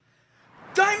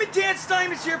Simon Dan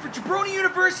Stein is here for Jabroni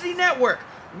University Network.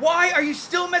 Why are you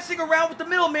still messing around with the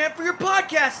middleman for your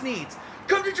podcast needs?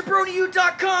 Come to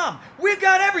JabroniU.com. We've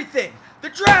got everything. The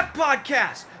Draft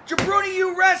Podcast, Jabroni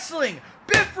U Wrestling,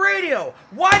 Biff Radio,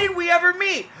 Why Did We Ever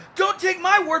Meet? Don't take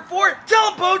my word for it.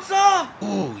 Tell him, Bonesaw.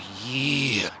 Oh,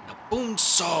 yeah. Now,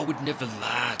 Bonesaw would never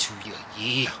lie to you.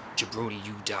 Yeah.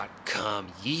 JabroniU.com.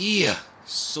 Yeah.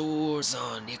 Soars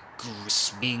on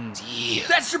Icarus wings. Yeah.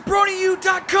 That's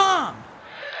JabroniU.com.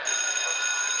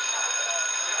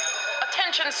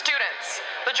 Attention students,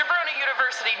 the Jabroni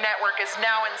University Network is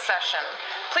now in session.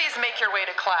 Please make your way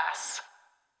to class.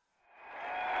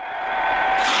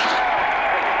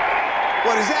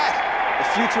 What is that? The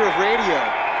future of radio,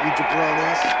 you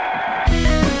jabronis.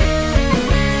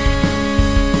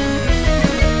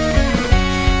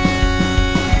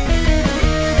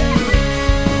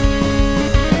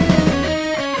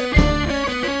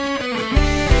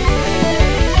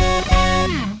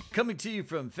 Coming to you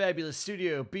from Fabulous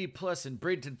Studio B Plus in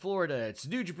Bradenton, Florida, it's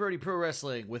New Jabroni Pro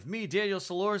Wrestling with me, Daniel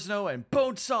Solorzano, and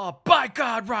Bonesaw, by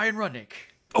God, Ryan Rudnick.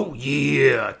 Oh,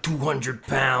 yeah. 200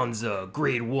 pounds of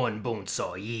grade 1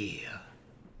 Bonesaw. Yeah.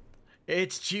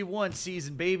 It's G1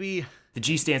 season, baby. The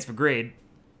G stands for grade.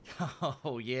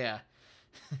 Oh, yeah.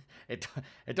 It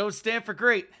don't stand for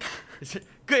great.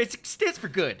 Good. It stands for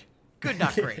good. Good,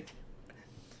 not great.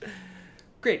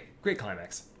 Great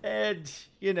climax. And,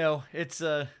 you know, it's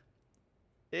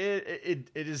It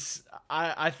is.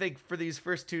 I think for these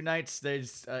first two nights,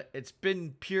 it's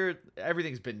been pure.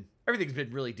 Everything's been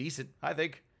really decent, I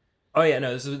think. Oh yeah,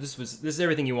 no, this is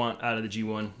everything you want out of the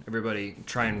G1. Everybody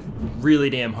trying really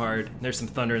damn hard. There's some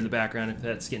thunder in the background if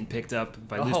that's getting picked up.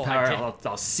 If I lose power,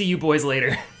 I'll see you boys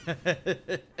later.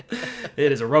 It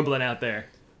is a rumbling out there.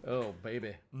 Oh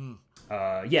baby.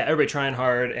 Yeah, everybody trying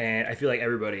hard, and I feel like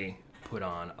everybody put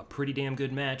on a pretty damn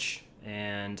good match.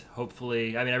 And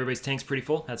hopefully, I mean, everybody's tank's pretty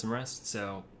full, had some rest,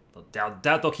 so doubt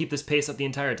they'll keep this pace up the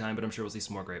entire time, but I'm sure we'll see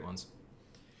some more great ones.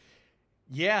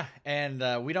 Yeah, and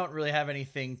we don't really have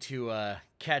anything to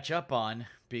catch up on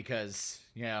because,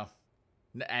 you know,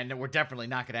 and we're definitely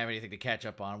not going to have anything to catch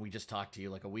up on. We just talked to you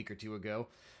like a week or two ago.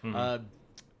 Mm-hmm.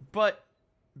 But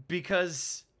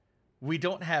because we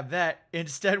don't have that,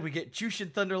 instead we get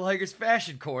Jushin Thunder Liger's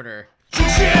Fashion Corner.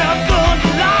 Jushin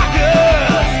Thunder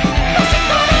Liger!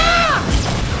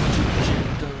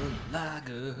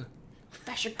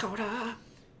 Fashion Corner.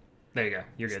 There you go.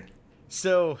 You're good.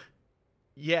 So,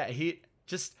 yeah, he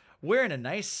just wearing a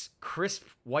nice, crisp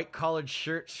white collared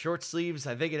shirt, short sleeves.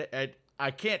 I think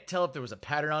I can't tell if there was a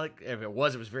pattern on it. If it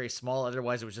was very small.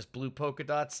 Otherwise, it was just blue polka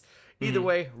dots. Either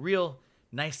way, real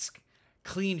nice,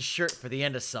 clean shirt for the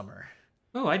end of summer.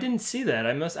 Oh, I didn't see that.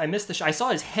 I missed the. I saw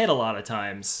his head a lot of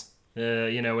times.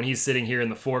 You know, when he's sitting here in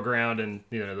the foreground and,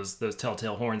 you know, those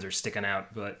telltale horns are sticking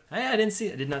out. But I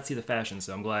did not see the fashion,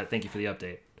 so I'm glad. Thank you for the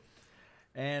update.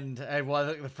 And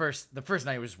the first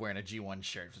night he was wearing a G1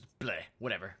 shirt. It was bleh,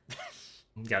 whatever.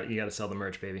 You got to sell the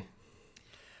merch, baby.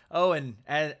 Oh, and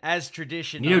as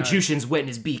tradition, you know, Jushin's wet in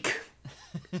his beak.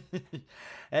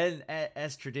 And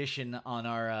as tradition on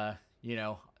our, you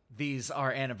know, these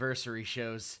are anniversary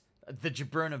shows, the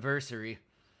Jabroniversary.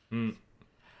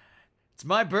 It's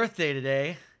my birthday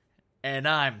today, and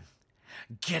I'm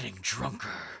getting drunker.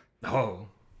 Oh,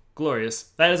 glorious.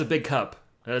 That is a big cup.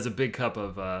 That is a big cup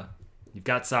of, you've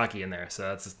got sake in there,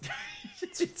 so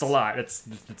it's a lot. It's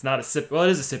not a sip. Well,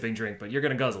 it is a sipping drink, but you're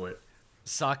going to guzzle it.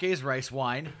 Sake is rice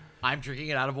wine. I'm drinking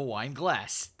it out of a wine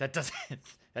glass. That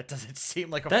doesn't seem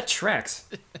like a... That tracks.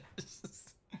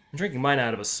 I'm drinking mine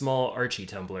out of a small Archie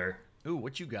tumbler. Ooh,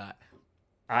 what you got?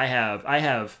 I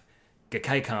have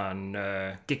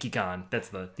Gekikon. That's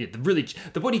the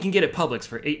one you can get at Publix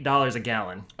for $8 a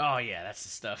gallon. Oh yeah, that's the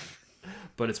stuff.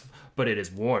 But it is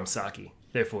warm sake,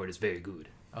 therefore it is very good.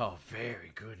 Oh,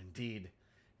 very good indeed.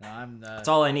 Now, that's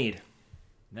all I need.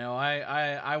 No,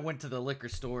 I went to the liquor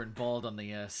store and balled on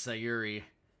the Sayuri,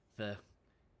 the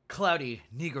cloudy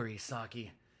Nigori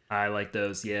sake. I like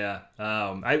those, yeah.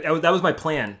 That was my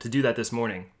plan to do that this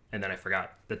morning, and then I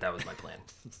forgot that was my plan.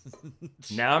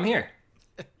 Now I'm here.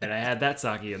 And I had that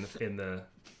sake in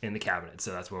the cabinet,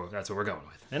 so that's what we're going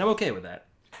with, and I'm okay with that.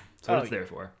 So what it's there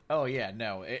for. Oh yeah,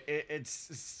 no,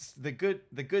 it's the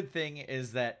good thing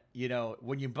is that, you know,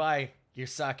 when you buy your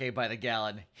sake by the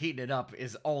gallon, heating it up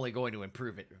is only going to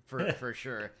improve it for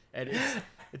sure, and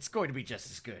it's going to be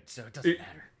just as good, so it doesn't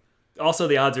matter. Also,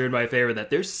 the odds are in my favor that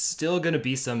there's still going to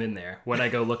be some in there when I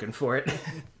go looking for it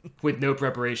with no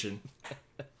preparation.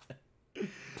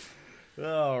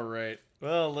 All right.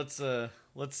 Well, let's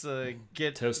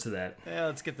get toast to that. Yeah,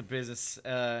 let's get the business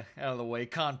out of the way.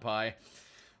 Kanpai.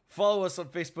 Follow us on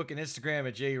Facebook and Instagram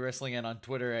at JU Wrestling and on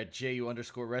Twitter at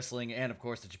JU_Wrestling and, of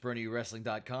course, at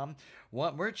JabroniUWrestling.com.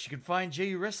 Want merch? You can find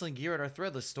JU Wrestling gear at our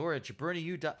Threadless store at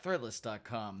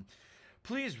JabroniU.threadless.com.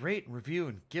 Please rate and review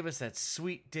and give us that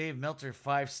sweet Dave Meltzer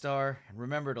 5-star. And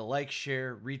remember to like,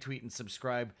 share, retweet, and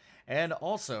subscribe. And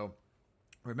also,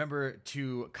 remember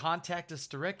to contact us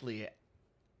directly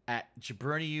at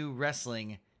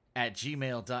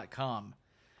JabroniUWrestling@gmail.com.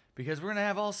 Because we're going to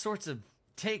have all sorts of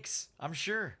takes, I'm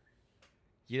sure.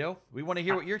 You know, we want to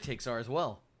hear what your takes are as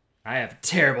well. I have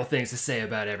terrible things to say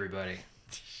about everybody.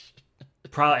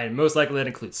 Probably, and most likely that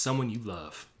includes someone you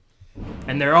love.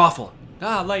 And they're awful.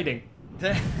 Lighting.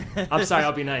 I'm sorry,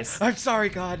 I'll be nice. I'm sorry,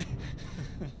 God.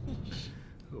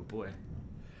 Oh boy.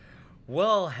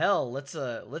 Well, hell,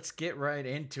 let's get right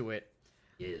into it.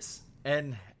 Yes.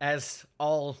 And as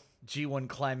all G1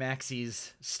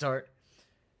 climaxes start,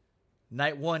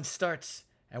 night 1 starts.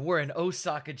 And we're in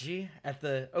Osaka, G, at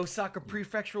the Osaka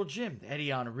Prefectural Gym, the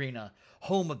Edion Arena,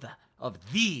 home of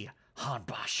the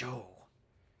Hanba Show.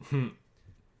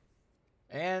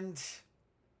 And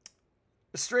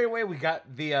straight away, we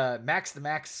got the Max the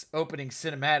Max opening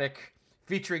cinematic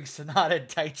featuring Sonata and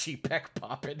Taichi peck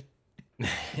popping.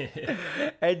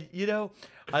 And, you know,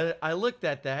 I looked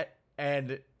at that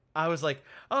and I was like,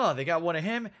 oh, they got one of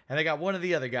him and they got one of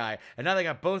the other guy. And now they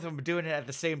got both of them doing it at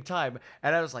the same time.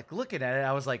 And I was like, looking at it,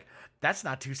 I was like, that's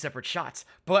not 2 separate shots.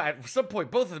 But at some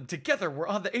point, both of them together were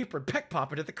on the apron peck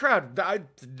popping at the crowd. I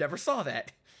never saw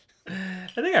that. I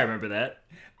think I remember that.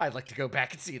 I'd like to go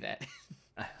back and see that.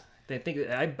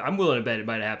 I'm willing to bet it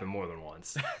might have happened more than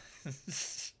once.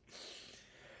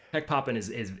 Peck popping is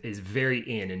very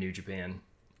in New Japan.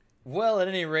 Well, at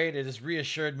any rate, it has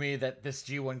reassured me that this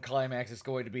G1 Climax is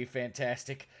going to be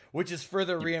fantastic, which is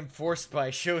further reinforced by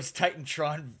Show's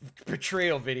Titantron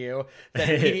betrayal video that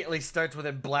immediately starts with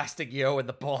him blasting Yo in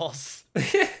the balls.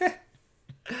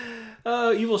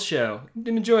 Oh, Evil Show.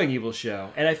 I'm enjoying Evil Show.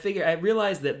 And I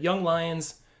realized that Young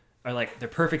Lions are like, they're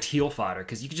perfect heel fodder,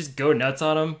 because you can just go nuts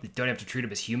on them. You don't have to treat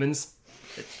them as humans.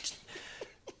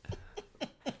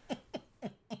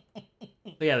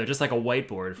 But yeah, they're just like a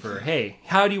whiteboard for, hey,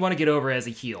 how do you want to get over as a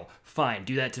heel? Fine,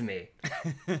 do that to me.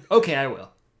 Okay, I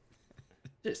will.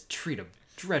 Just treat them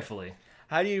dreadfully.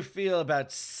 How do you feel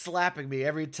about slapping me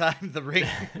every time the ring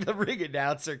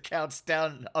announcer counts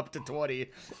down up to 20?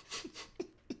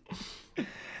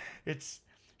 It's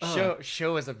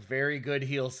Show is a very good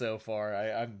heel so far.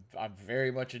 I'm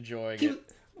very much enjoying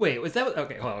it. Wait, was that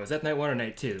okay? Hold on, was that night 1 or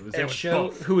night 2? Was that was Show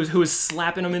both. who was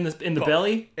slapping him in the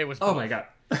belly? It was Oh both. my god.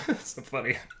 So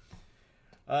funny.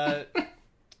 And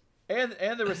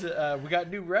there was we got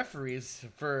new referees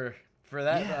for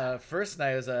that first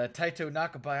night. It was Taito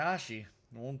Nakabayashi.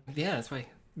 Well, Yeah, that's why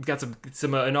we got some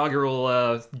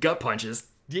inaugural gut punches.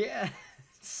 yeah.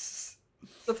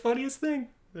 The funniest thing.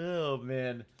 Oh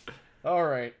man. All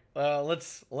right.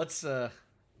 Let's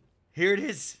here it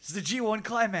is. It's the G1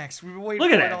 Climax. We've been waiting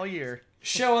Look for at it that. all year.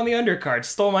 Show on the undercard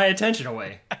stole my attention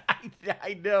away.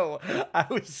 I know. I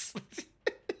was.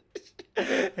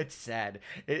 It's sad.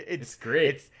 It's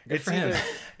great. Good for him.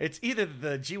 It's either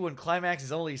the G1 Climax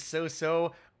is only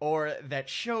so-so, or that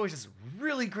Show is just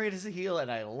really great as a heel,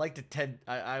 and I like to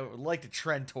I would like to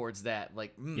trend towards that.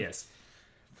 Like, Yes.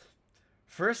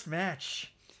 First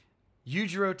match,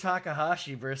 Yujiro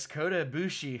Takahashi versus Kota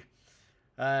Ibushi.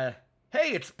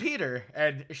 Hey, it's Peter,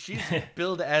 and she's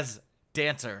billed as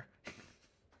Dancer.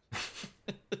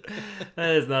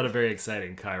 That is not a very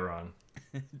exciting Chiron.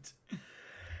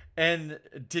 And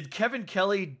did Kevin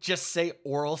Kelly just say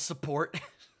oral support?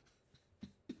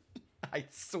 I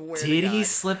swear to Did God. he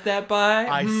slip that by?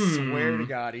 I swear to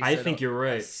God. I said, think you're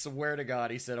right. I swear to God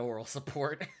he said oral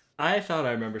support. I thought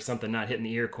I remember something not hitting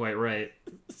the ear quite right.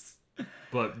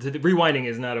 But the rewinding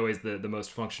is not always the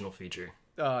most functional feature.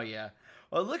 Oh, yeah.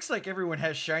 Well, it looks like everyone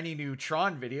has shiny new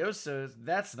Tron videos, so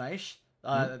that's nice.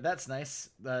 That's nice.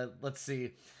 Let's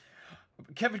see.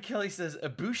 Kevin Kelly says,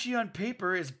 Ibushi on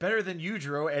paper is better than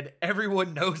Yujiro, and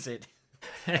everyone knows it.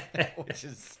 Which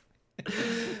is...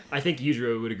 I think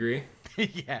Yujiro would agree.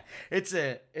 Yeah, it's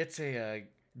a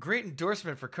great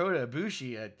endorsement for Kota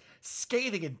Ibushi, a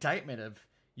scathing indictment of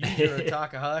Yujiro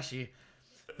Takahashi.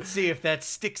 Let's see if that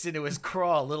sticks into his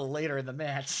craw a little later in the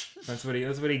match. That's what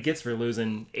he gets for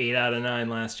losing 8 out of 9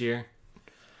 last year.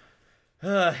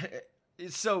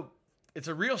 So it's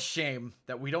a real shame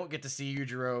that we don't get to see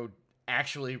Yujiro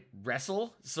actually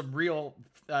wrestle. Some real,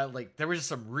 there was just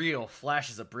some real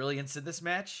flashes of brilliance in this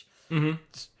match. Mm-hmm.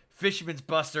 Fisherman's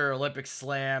Buster, Olympic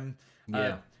Slam,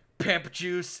 Yeah. Pimp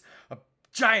Juice, a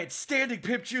giant standing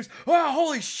Pimp Juice. Oh,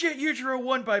 holy shit! Yujiro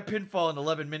won by pinfall in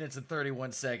 11 minutes and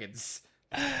 31 seconds.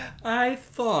 I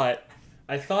thought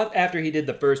I thought after he did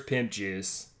the first pimp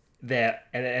juice that,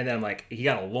 and then I'm like, he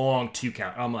got a long 2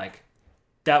 count. I'm like,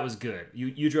 that was good.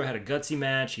 Yujiro had a gutsy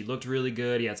match. He looked really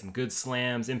good. He had some good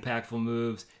slams, impactful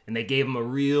moves, and they gave him a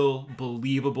real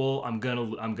believable. I'm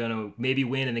gonna maybe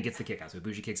win, and then gets the kick out. So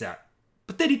Ibushi kicks out,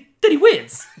 but then he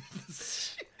wins.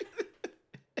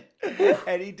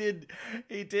 And he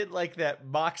did like that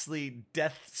Moxley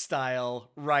death style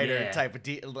rider type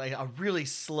of like a really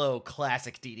slow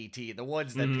classic DDT, the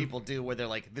ones that people do where they're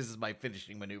like, this is my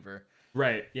finishing maneuver.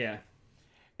 Right, yeah.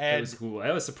 And that was cool.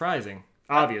 That was surprising.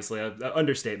 Obviously, an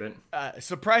understatement.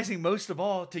 Surprising most of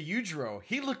all to Yujiro.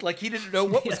 He looked like he didn't know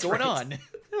what was going on.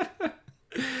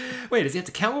 Wait, does he have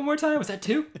to count one more time? Was that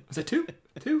 2? Was that 2?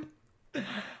 2?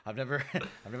 I've never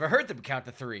heard them count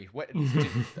to 3. What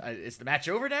is the match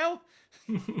over now?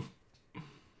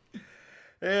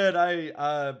 And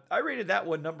I rated that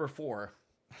one number 4.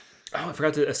 Oh, I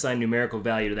forgot to assign numerical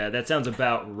value to that. That sounds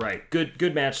about right.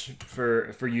 Good match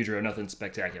for Yujiro. Nothing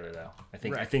spectacular though.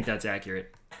 I think that's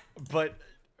accurate. But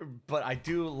I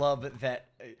do love that.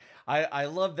 I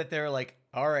love that they're like,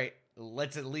 all right,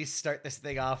 let's at least start this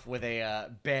thing off with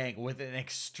a bang, with an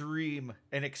extreme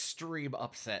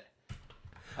upset.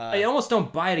 I almost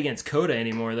don't buy it against Kota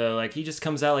anymore though. Like he just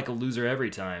comes out like a loser every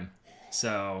time.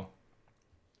 So.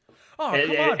 Oh,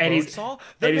 come on, Bonesaw.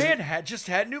 The man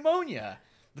had pneumonia.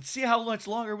 Let's see how much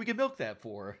longer we can milk that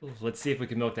for. Let's see if we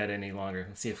can milk that any longer.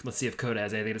 Let's see if Kota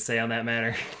has anything to say on that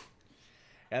matter.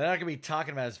 And they're not gonna be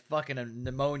talking about his fucking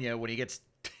pneumonia when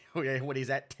he's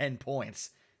at 10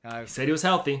 points. He said he was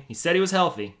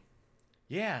healthy.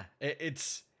 Yeah,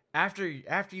 it's after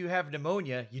you have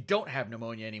pneumonia, you don't have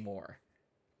pneumonia anymore.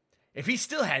 If he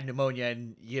still had pneumonia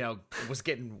and was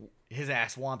getting his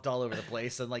ass whomped all over the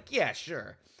place, then like, yeah,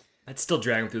 sure. I'd still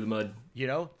drag him through the mud.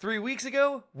 3 weeks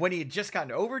ago when he had just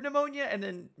gotten over pneumonia and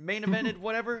then main evented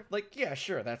whatever, like, yeah,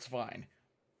 sure, that's fine.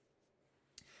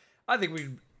 I think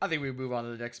we move on to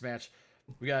the next match.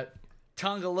 We got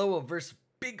Tonga Loa versus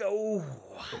Big O.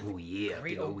 Oh yeah,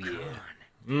 Great O-Khan.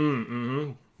 Yeah.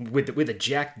 Mm-hmm. With a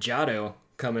Jack Giotto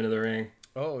coming to the ring.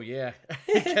 Oh yeah,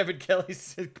 Kevin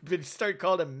Kelly's been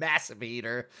calling him Massive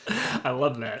Eater. I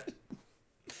love that.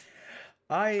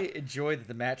 I enjoy that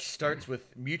the match starts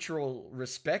with mutual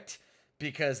respect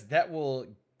because that will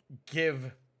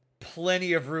give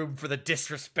plenty of room for the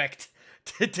disrespect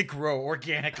to grow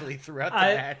organically throughout the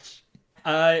match.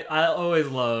 I always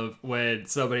love when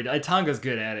somebody... Tonga's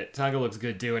good at it. Tonga looks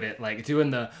good doing it. Like,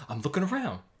 doing the, I'm looking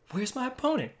around. Where's my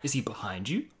opponent? Is he behind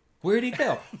you? Where'd he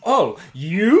go? Oh,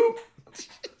 you?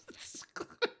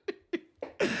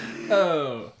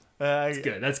 Oh. That's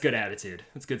good. That's good attitude.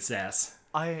 That's good sass.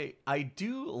 I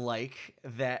do like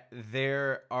that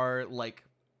there are like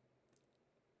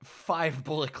 5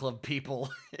 Bullet Club people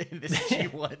in this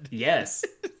G1. Yes.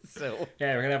 So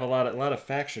yeah, we're gonna have a lot of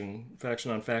faction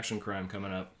on faction crime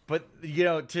coming up. But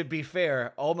to be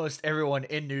fair, almost everyone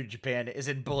in New Japan is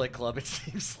in Bullet Club. It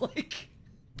seems like.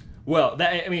 Well,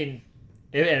 and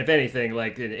if anything,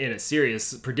 like in a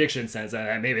serious prediction sense,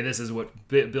 maybe this is what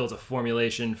builds a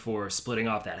formulation for splitting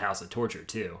off that House of Torture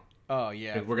too. Oh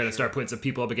yeah, we're gonna start putting some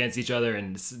people up against each other,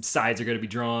 and sides are gonna be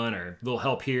drawn, or a little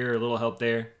help here, a little help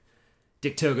there.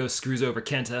 Dick Togo screws over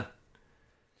Kenta.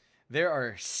 There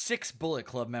are 6 Bullet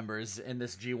Club members in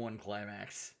this G1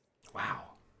 climax. Wow.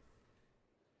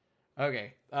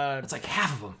 Okay. That's like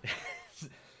half of them.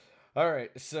 All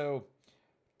right, so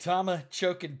Tama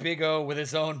choking Big O with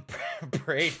his own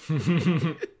braid.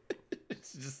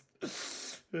 It's just,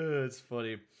 it's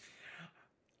funny.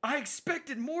 I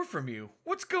expected more from you.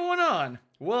 What's going on?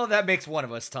 Well, that makes one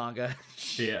of us, Tonga.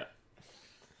 Yeah.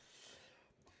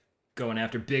 Going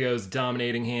after Big O's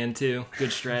dominating hand, too.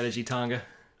 Good strategy, Tonga.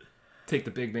 Take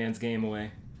the big man's game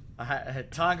away.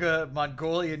 Tonga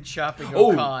Mongolian chopping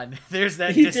O-Khan. There's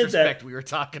that disrespect we were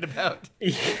talking about.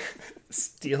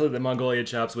 Stealing the Mongolian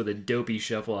chops with a dopey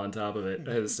shuffle on top of it.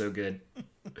 That was so good.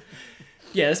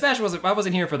 Yeah, this match I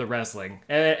wasn't here for the wrestling,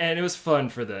 and it was fun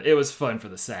for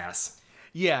the sass.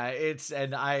 Yeah,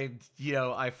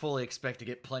 I fully expect to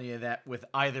get plenty of that with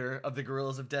either of the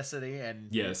Gorillas of Destiny, and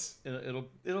yes,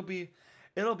 it'll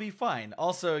be fine.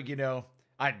 Also,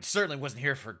 I certainly wasn't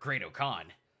here for Great O-Khan.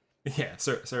 Yeah,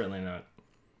 certainly not.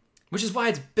 Which is why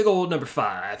it's big old number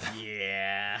 5.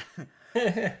 Yeah.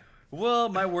 Well,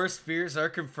 my worst fears are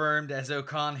confirmed as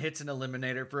O-Khan hits an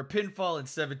eliminator for a pinfall in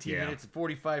 17 minutes and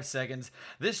 45 seconds.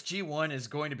 This G1 is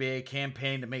going to be a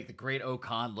campaign to make the Great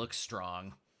O-Khan look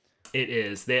strong. It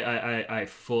is. I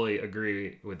fully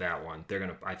agree with that one.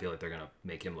 I feel like they're gonna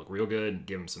make him look real good, and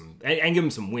give him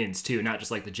some wins too, not just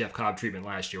like the Jeff Cobb treatment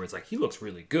last year, where it's like he looks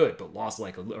really good but lost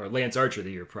or Lance Archer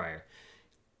the year prior.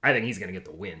 I think he's gonna get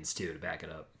the wins too to back it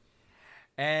up.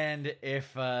 And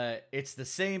if it's the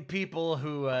same people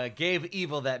who gave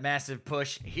Evil that massive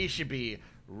push, he should be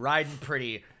riding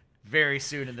pretty very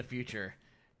soon in the future.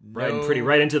 Riding pretty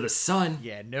right into the sun.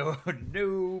 Yeah,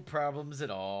 no problems at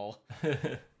all.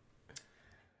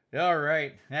 All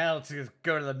right, now let's just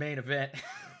go to the main event.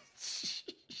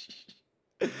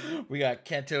 We got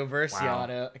Kenta versus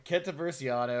Yano. Kenta versus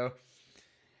Yano.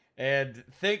 And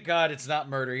thank God it's not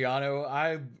Murder Yano.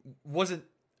 I wasn't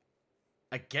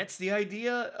against the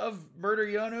idea of Murder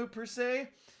Yano per se.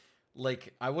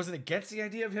 Like, I wasn't against the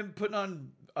idea of him putting on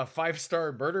a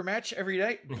 5-star murder match every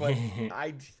night, but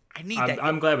I need that.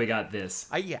 I'm glad we got this.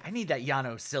 I need that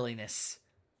Yano silliness.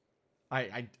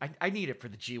 I need it for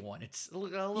the G1. It's a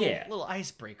little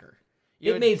icebreaker.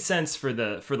 It made sense for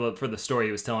the story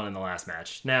he was telling in the last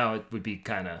match. Now it would be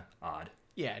kind of odd.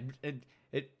 Yeah,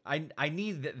 I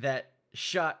need that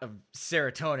shot of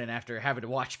serotonin after having to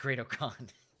watch Great Khan.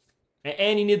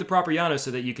 And you need the proper Yano so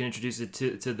that you can introduce it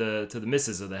to the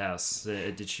missus of the house.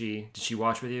 Did she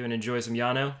watch with you and enjoy some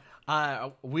Yano?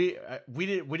 We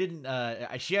didn't.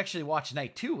 She actually watched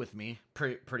night 2 with me,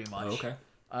 pretty much.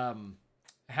 Oh, okay.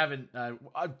 Haven't.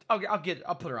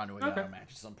 I'll put her onto a Yano match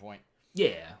at some point.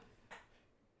 Yeah.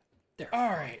 All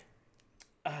right.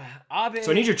 Abe.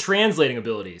 So I need your translating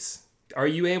abilities. Are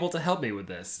you able to help me with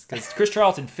this? Because Chris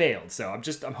Charlton failed, so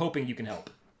I'm hoping you can help.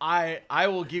 I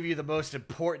will give you the most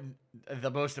important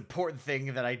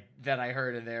thing that I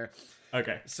heard in there.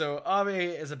 Okay. So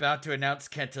Abe is about to announce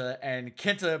Kenta, and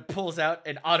Kenta pulls out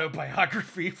an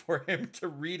autobiography for him to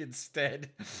read instead,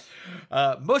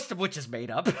 most of which is made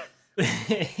up.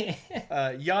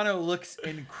 Yano looks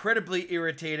incredibly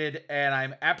irritated, and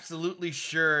I'm absolutely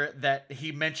sure that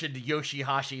he mentioned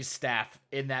Yoshihashi's staff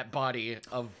in that body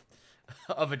of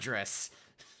address.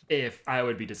 If I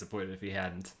would be disappointed if he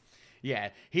hadn't. Yeah,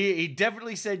 he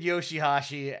definitely said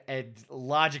Yoshihashi, and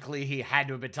logically he had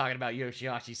to have been talking about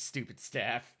Yoshihashi's stupid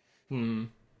staff.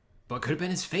 But could have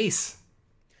been his face.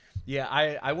 Yeah,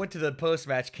 I went to the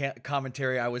post-match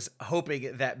commentary. I was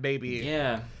hoping that maybe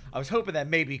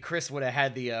Chris would have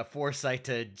had the foresight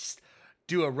to just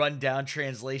do a rundown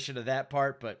translation of that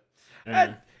part, but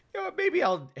maybe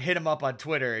I'll hit him up on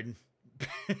Twitter and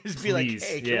just be like,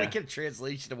 hey, can we get a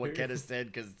translation of what Kenta said?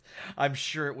 Because I'm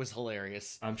sure it was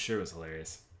hilarious. I'm sure it was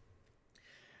hilarious.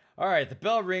 All right, the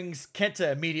bell rings.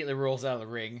 Kenta immediately rolls out of the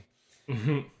ring.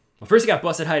 Well, first he got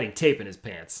busted hiding tape in his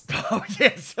pants. Oh,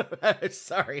 yes.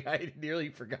 Sorry, I nearly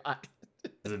forgot.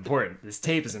 It's important. This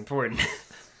tape is important.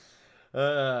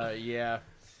 Yeah.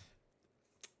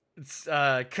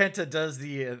 Kenta does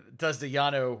the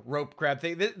Yano rope grab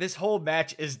thing. This whole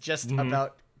match is just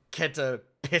about Kenta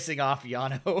pissing off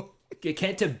Yano.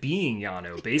 Kenta being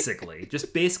Yano, basically.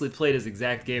 Just basically played his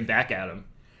exact game back at him.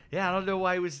 Yeah, I don't know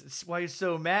why he was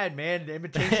so mad, man.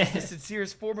 Imitation is the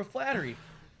sincerest form of flattery.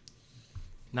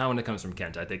 Not when it comes from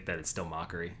Kenta. I think that it's still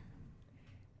mockery.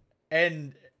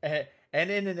 And in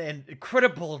an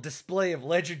incredible display of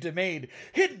legerdemain,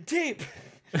 hidden tape.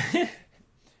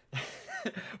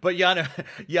 But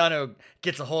Yano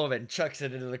gets a hold of it and chucks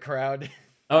it into the crowd.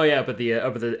 Oh yeah, but the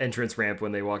up at the entrance ramp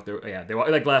when they walked through. Yeah, they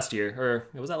walked like last year, or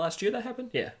was that last year that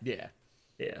happened? Yeah.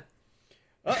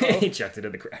 He chucked it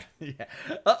in the crowd. Yeah.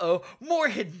 More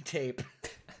hidden tape.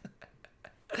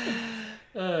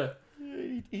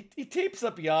 He tapes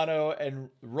up Yano and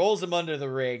rolls him under the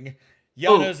ring.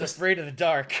 Yano's afraid of the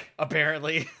dark,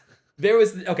 apparently.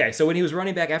 So when he was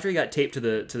running back after he got taped to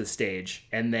the stage,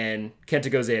 and then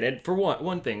Kenta goes in, and for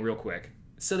one thing, real quick,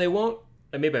 so they won't.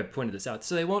 Maybe I pointed this out.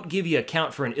 So they won't give you a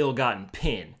count for an ill-gotten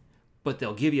pin, but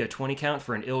they'll give you a 20 count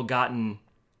for an ill-gotten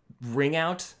ring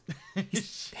out.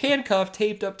 He's handcuffed,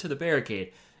 taped up to the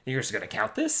barricade, and you're just gonna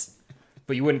count this?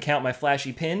 But you wouldn't count my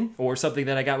flashy pin or something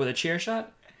that I got with a chair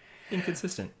shot?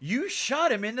 Inconsistent. You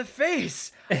shot him in the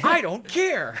face. I don't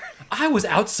care. I was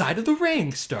outside of the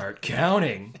ring. Start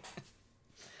counting.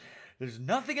 There's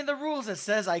nothing in the rules that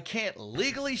says I can't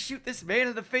legally shoot this man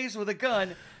in the face with a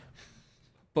gun.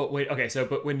 But wait, okay,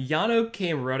 but when Yano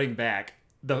came running back,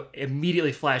 the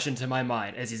immediately flashed into my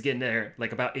mind as he's getting there,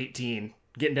 like about 18,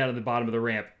 getting down to the bottom of the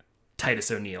ramp,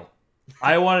 Titus O'Neil.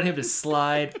 I wanted him to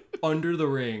slide under the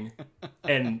ring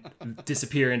and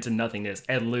disappear into nothingness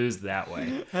and lose that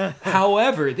way.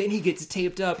 However, then he gets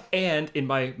taped up, and in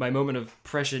my moment of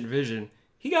prescient vision,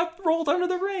 he got rolled under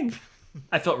the ring.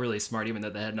 I felt really smart, even though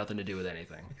that had nothing to do with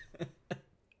anything.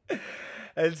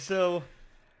 And so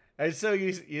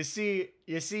you see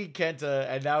Kenta,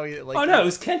 and now he like. Oh no, it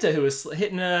was Kenta who was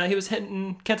hitting. He was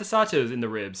hitting Kenta Sato's in the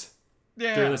ribs.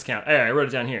 Yeah. During this count. I wrote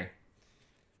it down here.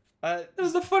 It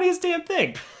was the funniest damn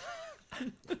thing.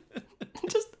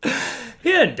 He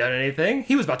hadn't done anything.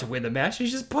 He was about to win the match.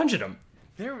 He's just punching him.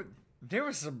 there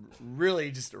was some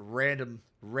really just random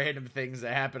things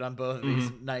that happened on both of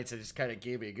these nights that just kind of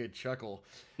gave me a good chuckle.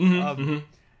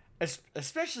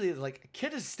 Especially like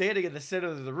Kid is standing in the center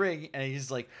of the ring and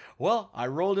he's like, well, I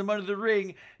rolled him under the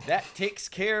ring. That takes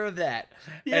care of that.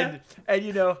 Yeah. And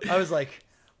you know, I was like,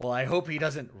 well, I hope he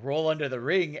doesn't roll under the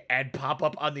ring and pop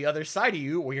up on the other side of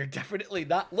you where you're definitely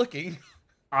not looking.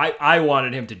 I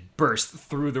wanted him to burst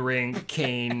through the ring,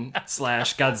 Kane /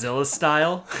 Godzilla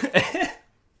style,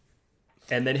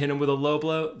 and then hit him with a low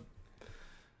blow.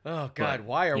 Oh God, But,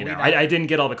 why are you we know, not? I didn't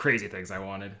get all the crazy things I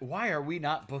wanted. Why are we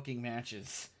not booking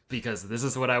matches? Because this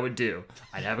is what I would do.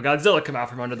 I'd have a Godzilla come out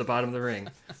from under the bottom of the ring.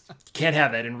 You can't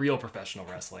have that in real professional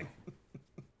wrestling.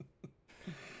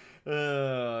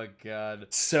 Oh God.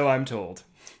 So I'm told.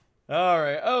 All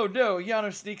right. Oh no,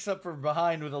 Yano sneaks up from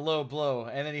behind with a low blow,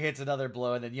 and then he hits another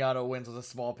blow, and then Yano wins with a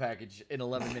small package in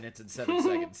 11 minutes and 7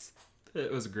 seconds.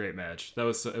 It was a great match. It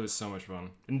was so much fun.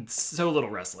 And so little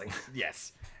wrestling.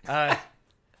 Yes.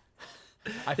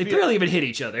 They barely even hit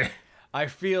each other. I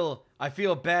feel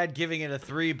bad giving it a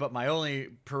 3, but my only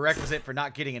prerequisite for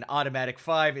not getting an automatic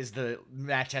 5 is the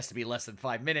match has to be less than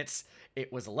 5 minutes.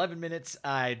 It was 11 minutes.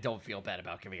 I don't feel bad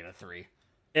about giving it a 3.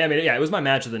 I mean, yeah, it was my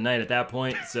match of the night at that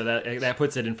point, so that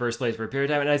puts it in first place for a period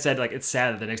of time. And I said, like, it's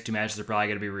sad that the next two matches are probably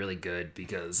going to be really good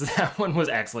because that one was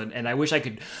excellent, and I wish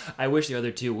the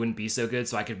other two wouldn't be so good,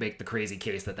 so I could make the crazy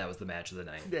case that was the match of the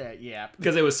night. Yeah.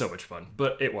 Because it was so much fun,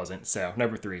 but it wasn't. So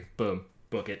number 3, boom,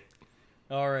 book it.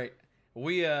 All right,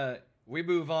 we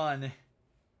move on.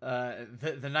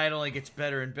 The night only gets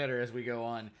better and better as we go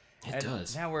on. It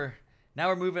does. Now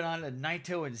we're moving on to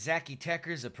Naito and Zaki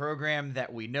Tekers, a program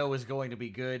that we know is going to be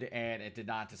good, and it did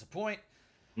not disappoint.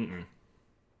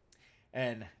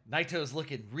 And Naito's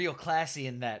looking real classy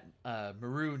in that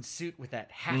maroon suit with that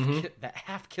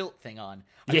half kilt thing on.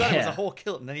 I thought it was a whole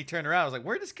kilt, and then he turned around. I was like,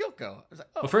 "Where does kilt go?" I was like,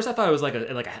 "Oh." Well, first I thought it was like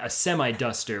a semi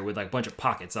duster with like a bunch of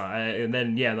pockets on, and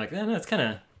then like no, it's kind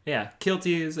of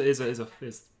kilty is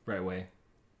the right way,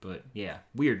 but yeah,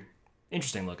 weird,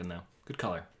 interesting looking though, good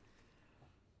color.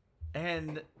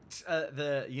 And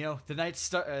the match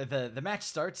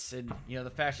starts in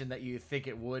the fashion that you think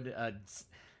it would.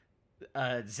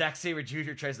 Zack Sabre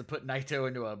Jr. tries to put Naito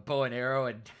into a bow and arrow,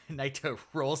 and Naito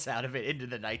rolls out of it into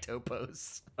the Naito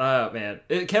pose. Oh man,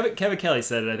 Kevin Kelly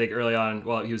said it I think early on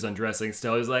while he was undressing.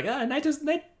 Still, he was like,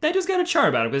 Naito's got a charm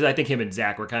about him, because I think him and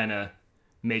Zack were kind of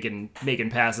making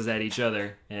passes at each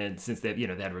other, and since they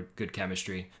had good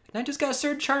chemistry, Naito's got a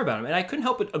certain charm about him, and I couldn't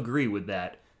help but agree with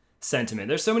that sentiment.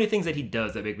 There's so many things that he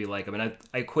does that make me like him, and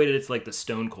I equated it to like the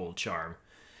Stone Cold charm.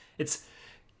 It's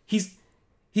he's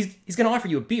gonna offer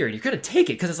you a beer and you're gonna take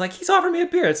it because it's like, he's offering me a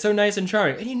beer, it's so nice and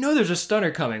charming, and there's a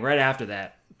stunner coming right after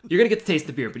that. You're gonna get to taste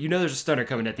the beer, but there's a stunner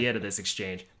coming at the end of this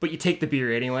exchange, but you take the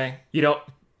beer anyway. You don't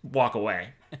walk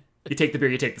away. You take the beer,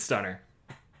 you take the stunner.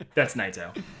 That's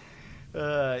Naito.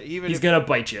 He's gonna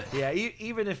bite you. Yeah,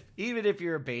 even if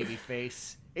you're a baby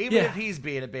face, if he's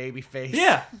being a baby face.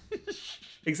 Yeah.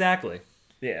 Exactly.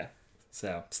 Yeah.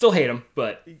 So, still hate him,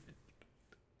 but...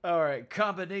 All right,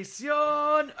 combination.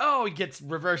 Oh, he gets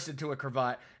reversed into a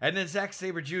cravat. And then Zack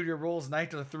Sabre Jr. rolls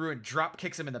Naito through and drop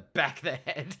kicks him in the back of the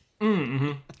head.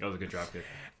 That was a good drop kick.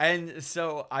 And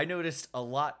so I noticed a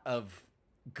lot of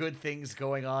good things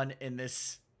going on in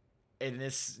this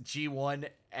G1,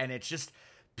 and it's just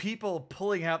people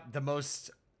pulling out the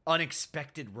most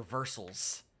unexpected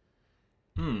reversals.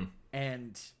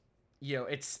 And...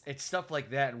 it's stuff like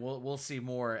that, and we'll see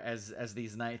more as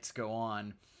these nights go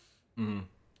on.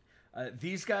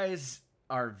 These guys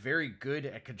are very good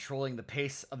at controlling the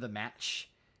pace of the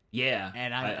match. Yeah,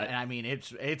 and I mean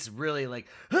it's really like,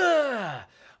 all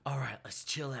right, let's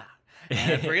chill out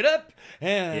and bring it up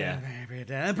and bring it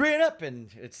down, bring it up, and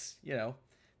it's the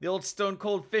old Stone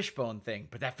Cold Fishbone thing,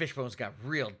 but that fishbone's got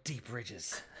real deep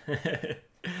ridges.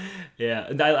 Yeah,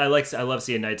 and I love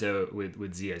seeing Naito with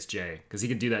ZSJ because he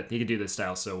can do that. He can do this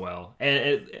style so well,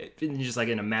 and just like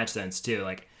in a match sense too.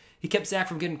 Like he kept Zack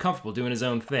from getting comfortable doing his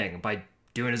own thing by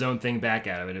doing his own thing back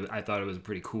at him. And I thought it was a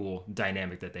pretty cool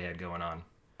dynamic that they had going on.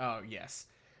 Oh yes,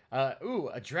 a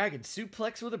dragon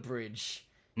suplex with a bridge.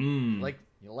 Like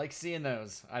you like seeing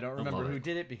those. I don't remember who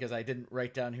did it because I didn't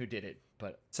write down who did it,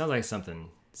 but sounds like something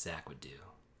Zack would do.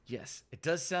 Yes, it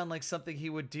does sound like something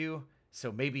he would do. So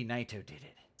maybe Naito did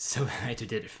it. So Naito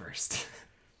did it first.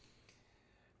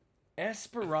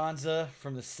 Esperanza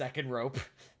from the second rope.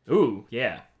 Ooh,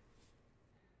 yeah.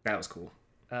 That was cool.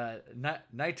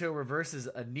 Naito reverses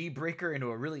a knee breaker into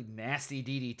a really nasty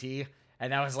DDT.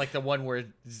 And that was like the one where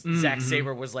Zack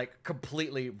Sabre was like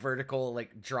completely vertical,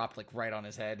 like dropped like right on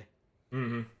his head.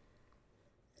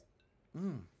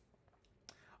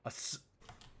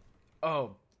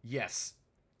 Yes.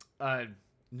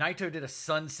 Naito did a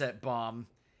sunset bomb,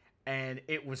 and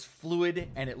it was fluid,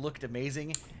 and it looked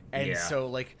amazing. And so,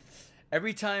 like,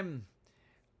 every time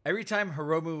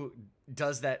Hiromu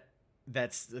does that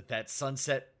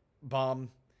sunset bomb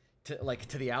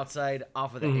to the outside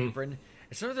off of the apron,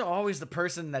 it's sort of always the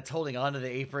person that's holding onto the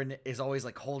apron is always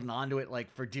like holding onto it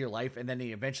like for dear life, and then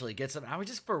he eventually gets him. I would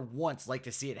just for once like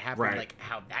to see it happen, like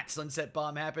how that sunset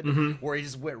bomb happened, where he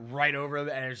just went right over him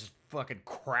and it just fucking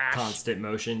crashed. Constant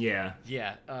motion, yeah.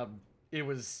 It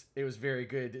was very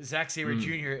good. Zack Sabre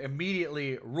Jr.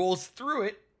 immediately rolls through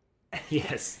it.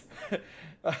 Yes.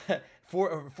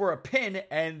 For a pin,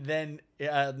 and then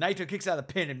Naito kicks out the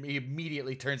pin and he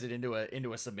immediately turns it into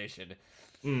a submission.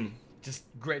 Just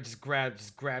grabs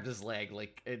his leg,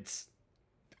 like it's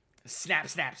snap,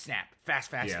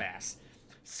 fast.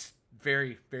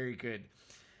 Very, very good.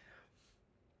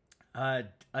 A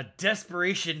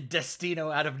desperation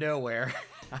Destino out of nowhere.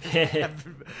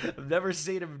 I've never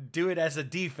seen him do it as a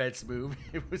defense move.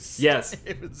 It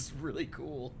was really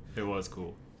cool. It was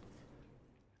cool.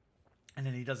 And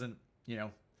then he doesn't,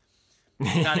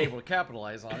 not able to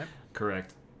capitalize on it.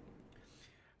 Correct.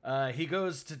 He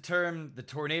goes to turn the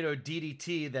tornado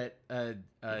DDT that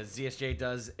ZSJ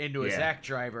does into a Zack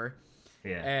driver.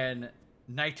 Yeah. And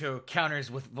Naito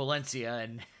counters with Valencia,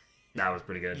 and that was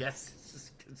pretty good. Yes,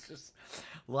 it's just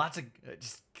lots of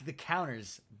just the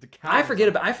counters. I forget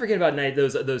about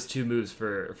Naito, those two moves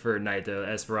for Naito,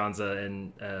 Esperanza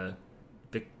and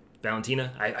Vic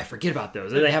Valentina. I forget about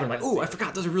those. And they have them like, oh, I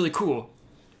forgot, those are really cool.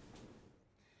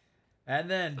 And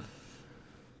then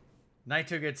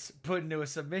Naito gets put into a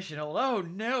submission hold. Oh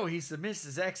no, he submits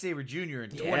to Zack Sabre Jr.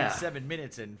 in 27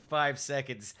 minutes and 5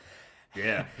 seconds.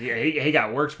 Yeah, he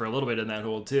got worked for a little bit in that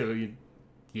hold too.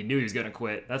 You knew he was gonna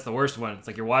quit. That's the worst one. It's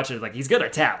like you're watching, like he's gonna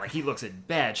tap, like he looks in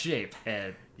bad shape,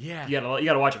 and you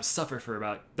gotta watch him suffer for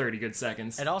about 30 good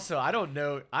seconds. And also, I don't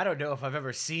know if I've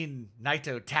ever seen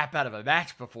Naito tap out of a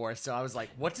match before. So I was like,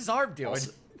 what's his arm doing?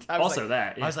 I was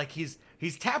like, he's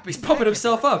tapping. He's pumping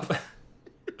himself up.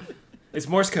 It's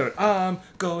Morse code. I'm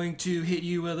going to hit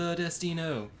you with a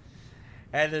Destino.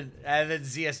 And then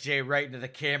ZSJ right into the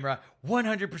camera.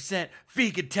 100%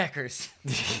 vegan techers.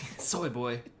 Soy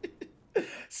boy.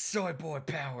 Soy boy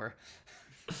power.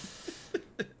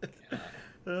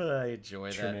 I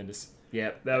enjoy that. Tremendous.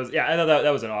 Yeah, I thought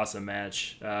that was an awesome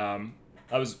match. I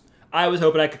was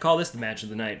hoping I could call this the match of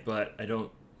the night, but I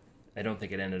don't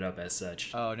think it ended up as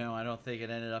such. Oh no, I don't think it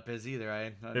ended up as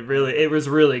either. It was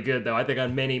really good though. I think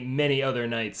on many other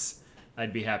nights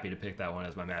I'd be happy to pick that one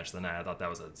as my match of the night. I thought that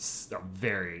was a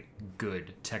very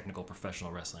good technical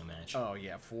professional wrestling match. Oh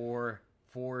yeah, for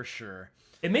sure.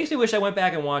 It makes me wish I went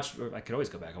back and watched, or I could always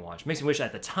go back and watch. It makes me wish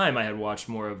at the time I had watched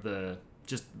more of the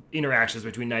just interactions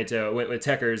between Naito with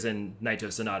Techers and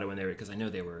Naito Sonata when they were, because I know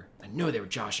they were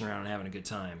joshing around and having a good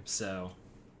time. So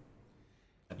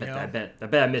I bet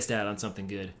I missed out on something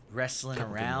good. Wrestling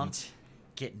around,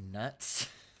 getting nuts.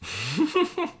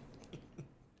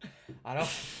 I don't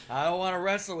want to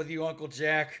wrestle with you, Uncle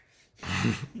Jack.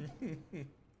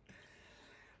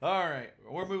 All right,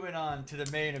 we're moving on to the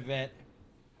main event,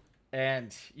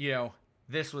 and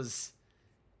this was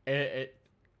it.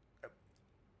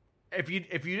 If you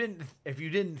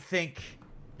didn't think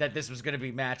that this was going to be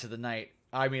match of the night,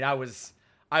 I mean, I was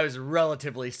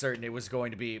relatively certain it was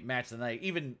going to be match of the night,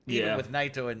 even with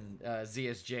Naito and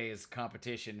ZSJ's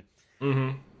competition.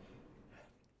 Mm-hmm.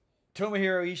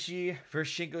 Tomohiro Ishii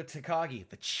versus Shingo Takagi,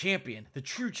 the champion, the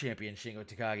true champion, Shingo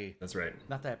Takagi. That's right.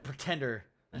 Not that pretender.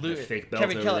 That fake belt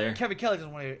over there. Kevin Kelly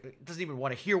doesn't even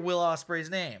want to hear Will Ospreay's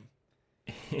name.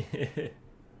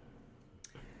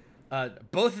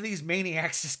 Both of these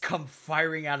maniacs just come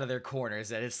firing out of their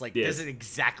corners, and it's like, this is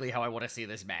exactly how I want to see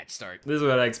this match start. This is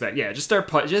what I expect. Yeah,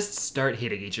 just start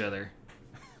hitting each other.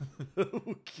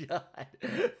 Oh God,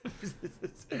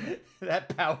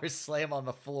 that power slam on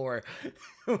the floor.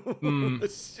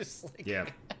 It's just like,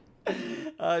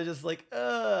 I was just like,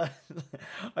 I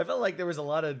felt like there was a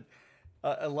lot of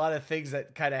things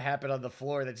that kind of happened on the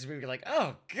floor that just made me like,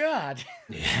 oh God.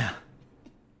 Yeah.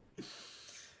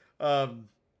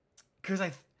 Because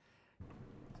I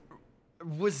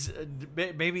was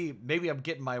maybe I'm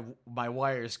getting my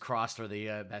wires crossed, or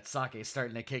that sake is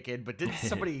starting to kick in. But didn't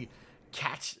somebody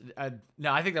catch?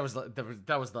 No, I think that was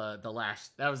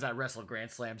that Wrestle Grand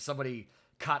Slam. Somebody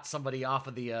caught somebody off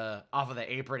of the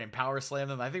apron and power slammed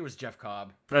them. I think it was Jeff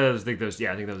Cobb. I think that was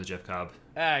Jeff Cobb.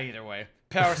 Either way,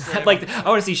 power slam. I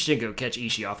want to see Shingo catch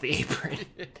Ishii off the apron.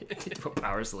 Do a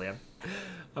power slam.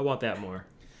 I want that more.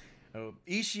 Oh,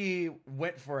 Ishii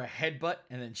went for a headbutt,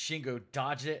 and then Shingo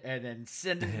dodged it, and then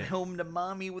sent him home to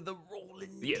mommy with a rolling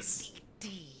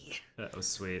DDT. That was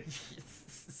sweet.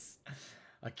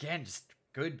 Again, just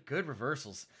good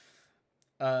reversals.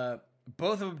 Both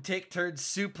of them take turns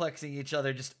suplexing each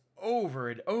other just over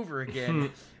and over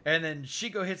again. And then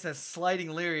Shingo hits that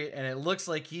sliding lariat, and it looks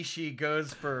like Ishii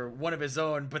goes for one of his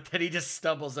own, but then he just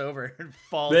stumbles over and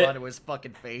falls onto his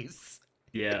fucking face.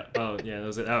 Yeah. Oh, yeah. That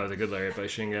was a good lariat by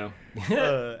Shingo.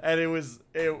 And it was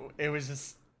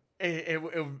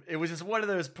just one of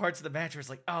those parts of the match where it's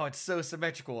like, oh, it's so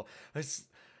symmetrical.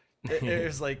 It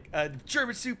was like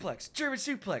German suplex,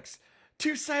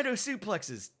 two Saito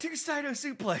suplexes,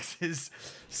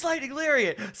 sliding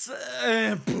lariat.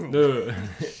 Boom.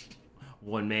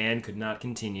 One man could not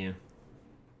continue.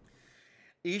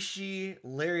 Ishii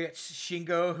lariats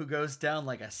Shingo, who goes down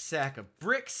like a sack of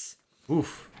bricks.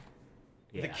 Oof.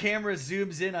 Yeah. The camera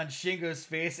zooms in on Shingo's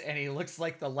face, and he looks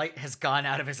like the light has gone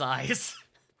out of his eyes.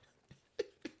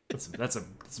 That's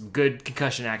some good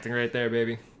concussion acting right there,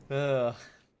 baby.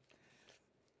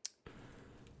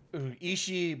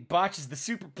 Ishii botches the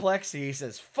superplex. He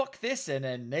says, fuck this, and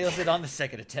then nails it on the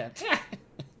second attempt.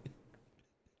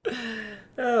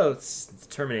 Oh, it's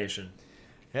termination.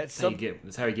 That's how you get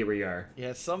where you are.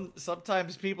 Yeah,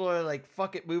 sometimes people are like,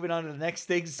 fuck it, moving on to the next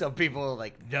thing. Some people are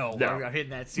like, no. I'm hitting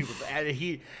that super. And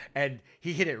he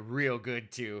hit it real good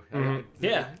too.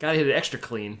 Yeah, gotta hit it extra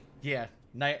clean. Yeah,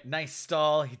 nice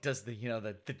stall. He does the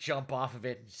the jump off of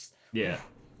it. Just, yeah,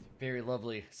 very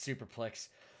lovely superplex.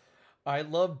 I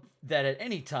love that at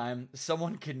any time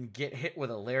someone can get hit with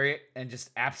a lariat and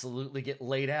just absolutely get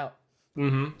laid out.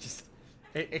 Mm-hmm. Just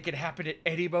it could happen at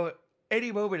any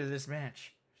moment of this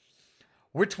match.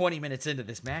 We're 20 minutes into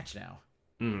this match now.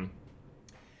 Mm.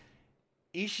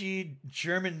 Ishii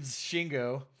Germans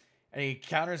Shingo, and he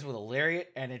counters with a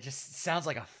lariat, and it just sounds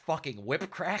like a fucking whip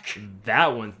crack.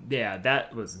 That one, yeah,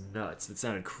 that was nuts. It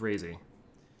sounded crazy.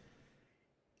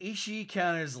 Ishii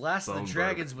counters Last of the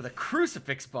Dragons with a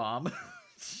crucifix bomb.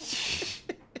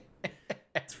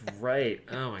 That's right.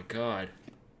 Oh my god.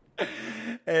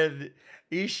 And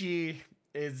Ishii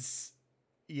is,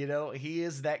 he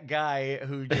is that guy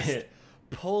who just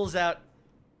pulls out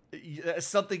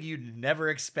something you'd never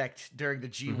expect during the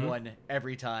G1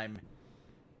 every time.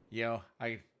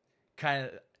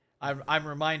 I'm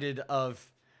reminded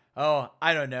of,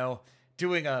 I don't know,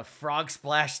 doing a frog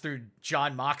splash through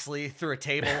John Moxley through a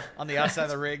table on the outside of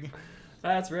the ring.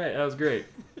 That's right. That was great.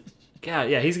 God,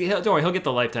 yeah, don't worry, he'll get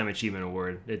the Lifetime Achievement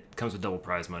Award. It comes with double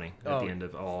prize money at the end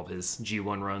of all of his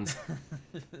G1 runs.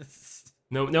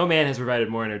 No man has provided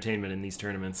more entertainment in these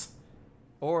tournaments.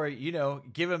 Or,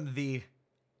 give him the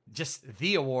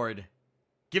award.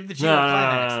 Give the G1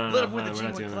 climax. Let him win the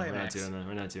G1 climax.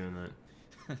 We're not doing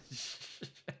that.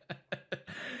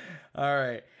 All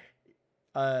right.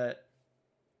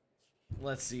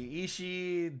 Let's see.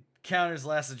 Ishii counters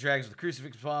Last of the Dragons with a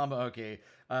crucifix bomb. Okay.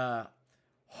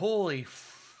 Holy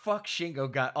fuck,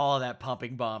 Shingo got all of that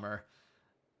pumping bomber.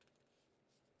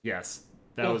 Yes.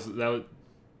 That was the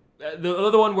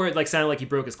other one where it sounded like he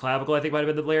broke his clavicle, I think might have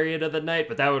been the lariat of the night,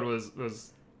 but that one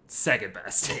was second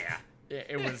best. Yeah.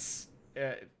 It was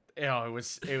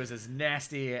it was as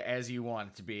nasty as you want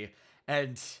it to be.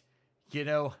 And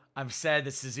I'm sad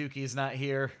that Suzuki is not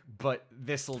here, but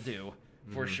this'll do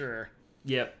for sure.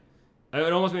 Yep.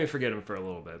 It almost made me forget him for a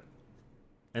little bit.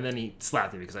 And then he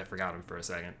slapped me because I forgot him for a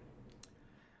second.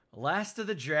 Last of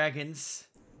the Dragons,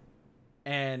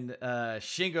 and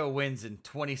Shingo wins in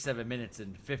 27 minutes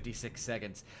and 56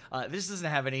 seconds. This doesn't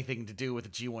have anything to do with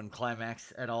the G1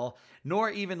 climax at all, nor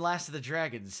even Last of the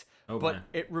Dragons. But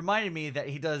it reminded me that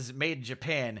he does Made in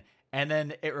Japan, and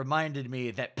then it reminded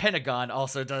me that Pentagon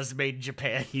also does Made in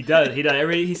Japan. He does.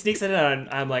 He sneaks it in, and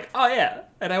I'm like, oh yeah.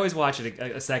 And I always watch it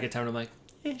a second time, and I'm like,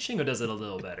 Shingo does it a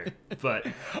little better. But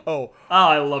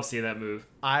I love seeing that move.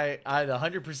 I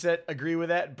 100% agree with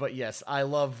that. But yes, I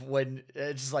love when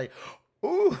it's just like,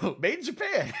 ooh, Made in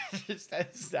Japan.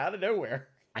 That's out of nowhere.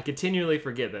 I continually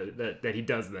forget that he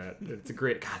does that. It's a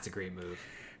great move.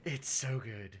 It's so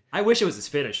good. I wish it was his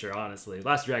finisher, honestly.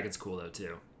 Last Dragon's cool though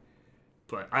too.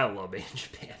 But I love Made in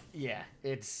Japan. Yeah,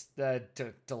 it's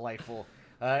delightful.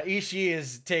 Ishii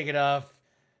is taking off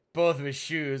both of his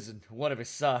shoes and one of his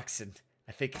socks, and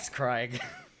I think he's crying.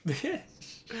 Didn't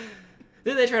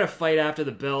they try to fight after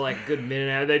the bell like a good minute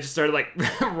after? They just started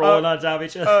rolling on top of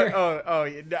each other.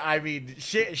 I mean,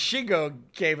 Shingo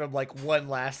gave him one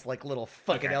last little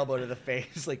fucking elbow to the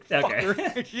face. Fucker.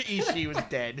 Ishii was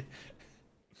dead.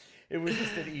 It was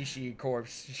just an Ishii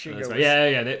corpse. Shingo was...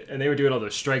 Yeah. And they were doing all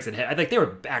those strikes and I think they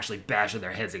were actually bashing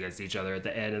their heads against each other at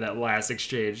the end of that last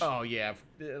exchange. Oh yeah,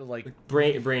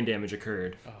 brain damage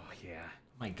occurred. Oh yeah.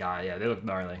 My God, yeah, they look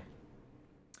gnarly.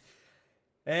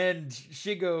 And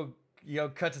Shingo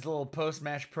cuts his little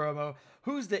post-match promo.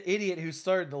 Who's the idiot who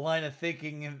started the line of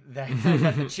thinking that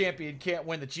the champion can't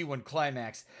win the G1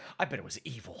 Climax? I bet it was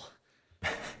Evil.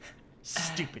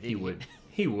 Stupid idiot.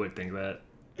 He would think that.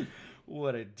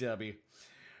 What a dummy.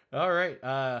 All right.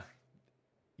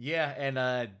 Yeah,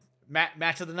 and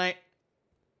match of the night.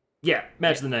 Yeah,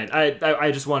 match of the night.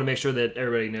 I just want to make sure that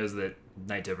everybody knows that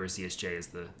Naito versus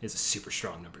CSJ is a super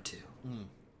strong number 2.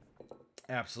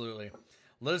 Absolutely.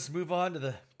 Let us move on to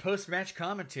the post-match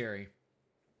commentary.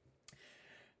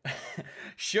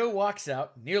 Show walks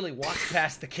out, nearly walks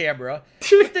past the camera,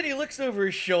 but then he looks over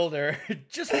his shoulder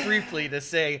just briefly to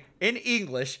say, in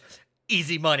English,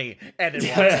 "Easy money," and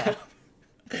then walks out.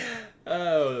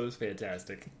 Oh, that was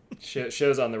fantastic.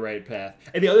 Show's on the right path.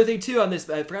 And the other thing, too, on this,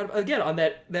 I forgot, again, on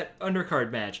that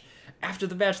undercard match, after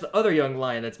the match, the other young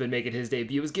lion that's been making his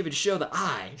debut was giving Show the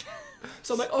eye.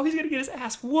 So I'm like, oh, he's going to get his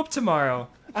ass whooped tomorrow.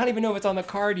 I don't even know if it's on the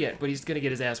card yet, but he's going to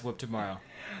get his ass whooped tomorrow.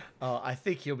 Oh, I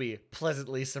think you'll be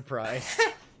pleasantly surprised.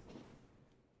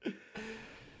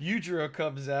 Yujiro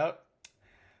comes out.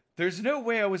 There's no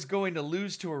way I was going to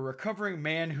lose to a recovering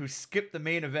man who skipped the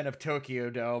main event of Tokyo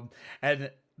Dome.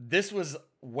 And this was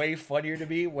way funnier to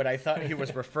me when I thought he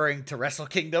was referring to Wrestle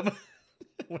Kingdom.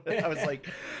 I was like,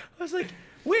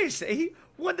 wait a second, he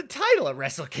won the title at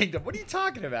Wrestle Kingdom. What are you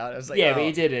talking about? I was like, yeah, but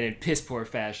he did it in piss poor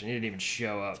fashion. He didn't even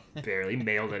show up. Barely. He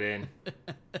mailed it in.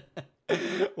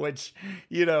 Which,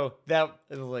 that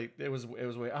it was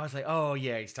weird. I was like, oh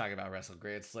yeah, he's talking about Wrestle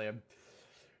Grand Slam.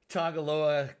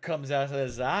 Tongaloa comes out and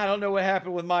says, I don't know what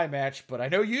happened with my match, but I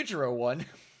know Yujiro won.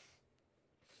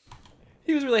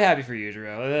 He was really happy for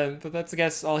Yujiro, but that's, I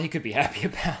guess, all he could be happy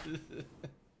about.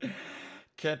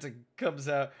 Kenta comes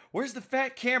out. Where's the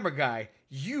fat camera guy?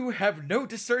 You have no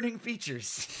discerning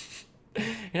features.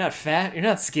 You're not fat. You're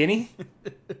not skinny.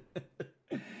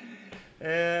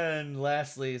 And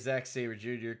lastly, Zack Sabre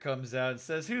Jr. comes out and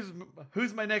says,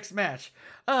 "Who's my next match?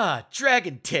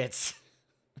 Dragon Tits."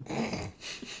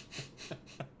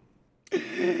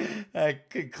 That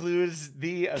concludes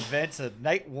the events of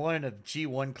night 1 of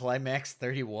G1 Climax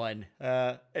 31.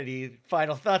 Any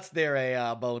final thoughts there,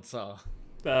 Bonesaw?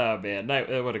 Oh man,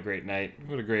 what a great night!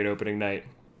 What a great opening night.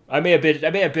 I may have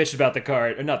bitched about the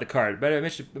card, or not the card, but I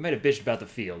might have bitched about the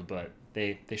field, but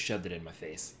they shoved it in my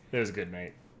face. It was a good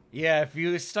night. Yeah, if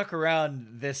you stuck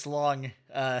around this long,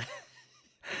 I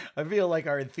feel like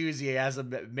our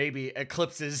enthusiasm maybe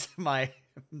eclipses my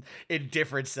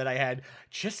indifference that I had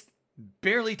just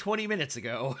barely 20 minutes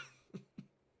ago.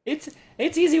 It's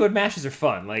easy when matches are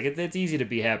fun. Like it's easy to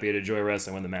be happy and enjoy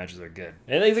wrestling when the matches are good.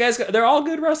 And these guys, they're all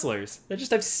good wrestlers.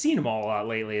 I've seen them all a lot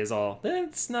lately. Is all.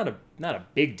 It's not a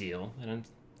big deal. And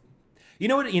you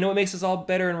know what makes us all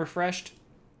better and refreshed?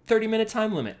 30-minute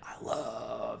time limit. I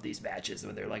love these matches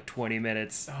when they're like 20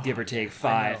 minutes, give or take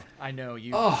 5. I know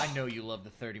you love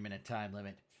the 30-minute time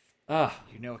limit. It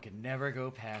can never go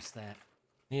past that.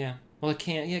 Yeah. Well, it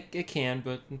can. Yeah, it can,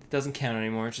 but it doesn't count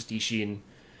anymore. It's just Ishii and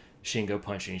Shingo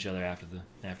punching each other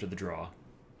after the draw.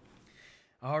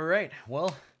 All right.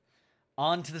 Well,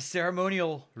 on to the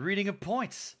ceremonial reading of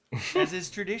points, as is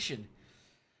tradition.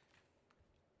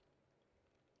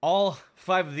 All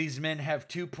 5 of these men have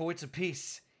 2 points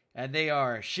apiece, and they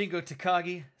are Shingo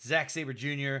Takagi, Zack Sabre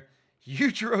Jr.,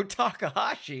 Yujiro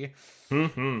Takahashi,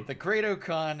 the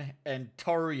Great-O-Khan, and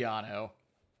Toru Yano.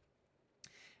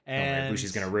 And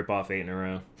Bushi's gonna rip off 8 in a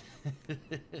row.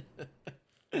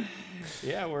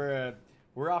 Yeah,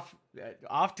 we're off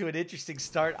to an interesting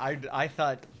start. I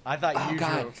thought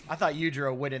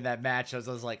Yujiro winning that match. I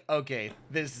was like, okay,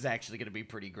 this is actually going to be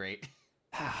pretty great.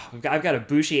 I've got a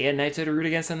Bushi and Naito to root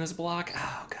against on this block.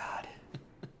 Oh god,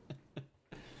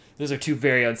 those are 2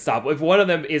 very unstoppable. If one of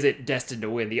them isn't destined to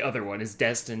win, the other one is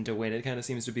destined to win. It kind of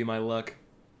seems to be my luck.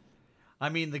 I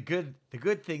mean, the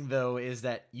good thing though is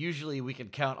that usually we can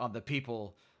count on the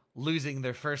people losing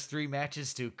their first 3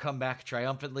 matches to come back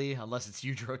triumphantly, unless it's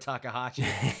Yujiro Takahashi.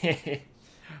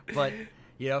 But,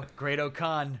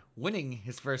 Great-O-Khan winning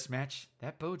his first match,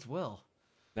 that bodes well.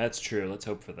 That's true. Let's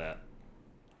hope for that.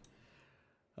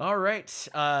 All right.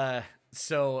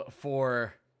 So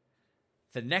for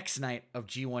the next night of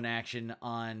G1 action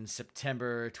on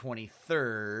September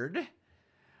 23rd,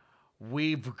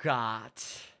 we've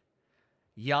got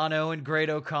Yano and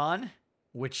Great-O-Khan,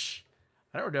 which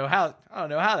I don't know how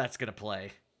that's gonna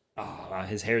play. Oh,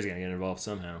 his hair's gonna get involved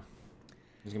somehow.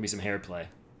 There's gonna be some hair play.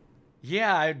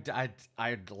 Yeah,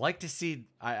 I'd like to see.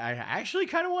 I actually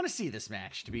kind of want to see this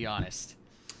match, to be honest.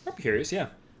 I'm curious, yeah.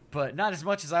 But not as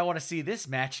much as I want to see this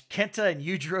match, Kenta and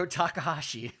Yujiro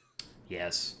Takahashi.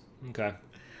 Yes. Okay.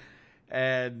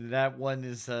 And that one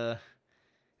is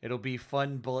it'll be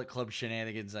fun Bullet Club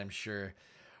shenanigans, I'm sure.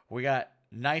 We got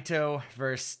Naito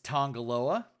versus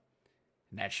Tongaloa.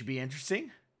 And that should be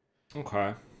interesting.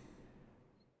 Okay.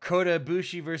 Kota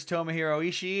Ibushi versus Tomohiro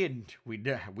Ishii, and we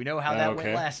know how that went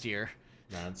Okay. last year.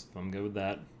 I'm good with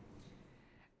that.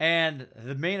 And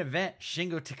the main event,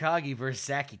 Shingo Takagi versus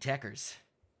Saki Tekers.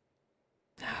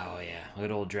 Oh yeah,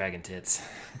 good old dragon tits.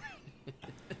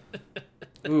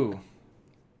 Ooh.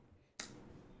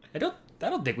 I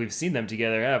don't think we've seen them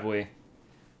together, have we?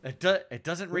 It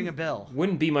doesn't ring a bell.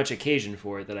 Wouldn't be much occasion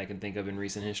for it that I can think of in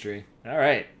recent history. All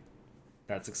right.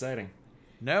 That's exciting.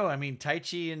 No, I mean,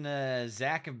 Taichi and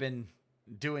Zach have been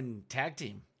doing tag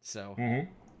team, so. Mm-hmm.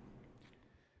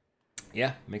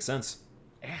 Yeah, makes sense.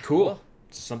 Yeah, Cool. well,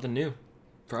 Something new.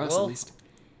 For us, well, at least.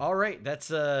 all right, that's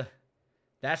the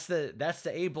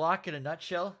A block in a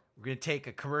nutshell. We're gonna take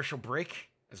a commercial break,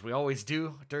 as we always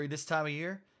do during this time of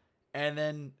year, and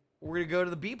then we're gonna go to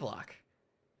the B block.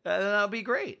 And that'll be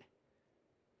great.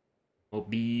 We'll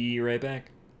be right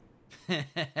back.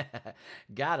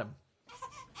 Got him.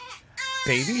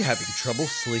 Baby, having trouble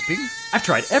sleeping? I've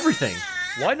tried everything.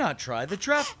 Why not try the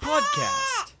Draft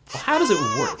Podcast? Well, how does it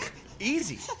work?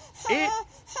 Easy. It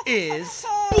is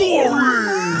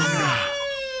boring.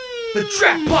 The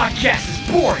Draft Podcast is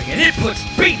boring and it puts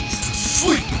babies to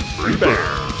sleep.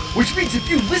 Which means if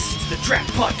you listen to the Draft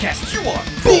Podcast, you are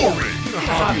boring.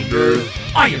 Hobby nerd.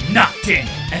 I am not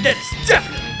Daniel, and that is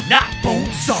definitely not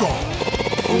Bonesaw.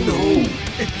 Oh no.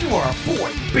 If you are a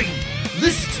boring baby,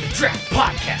 listen to the Draft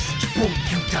Podcast at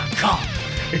JabroniU.com.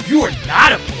 If you are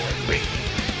not a boring baby,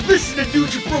 listen to New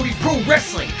Jabroni Pro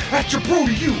Wrestling at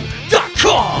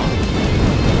JabroniU.com.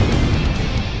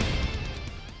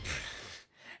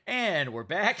 And we're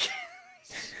back.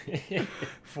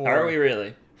 Are we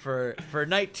really? For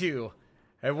night 2,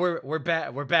 and we're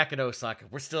back in Osaka.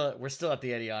 We're still at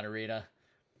the Edion Arena,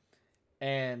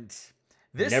 and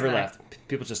this Never night, left.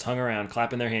 People just hung around,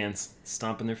 clapping their hands,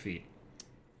 stomping their feet.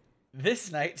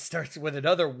 This night starts with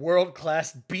another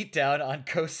world-class beatdown on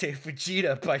Kosei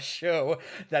Fujita by Sho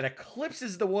that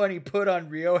eclipses the one he put on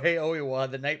Ryohei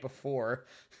Oiwa the night before.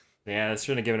 Yeah, I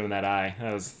shouldn't have given him that eye.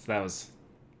 That was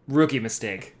rookie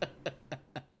mistake.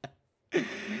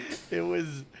 It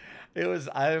was.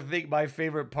 I think my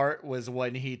favorite part was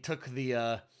when he took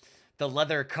the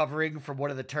leather covering from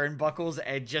one of the turnbuckles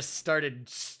and just started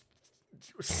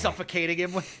suffocating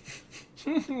him with.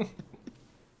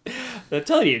 I'm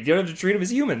telling you don't have to treat them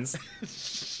as humans.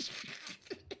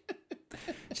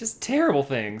 Just terrible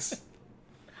things.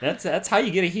 That's how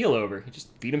you get a heel over. You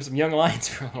just feed him some young lions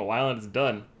for a little while and it's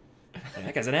done. And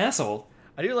that guy's an asshole.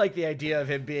 I do like the idea of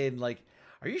him being like,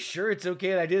 "Are you sure it's okay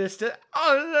that I do this to?"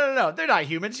 Oh no, they're not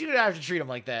humans. You don't have to treat them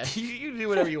like that. You do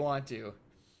whatever you want to.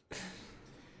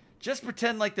 Just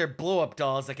pretend like they're blow-up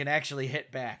dolls that can actually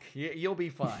hit back. You'll be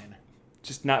fine.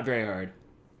 Just not very hard.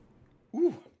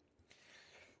 Ooh,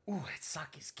 that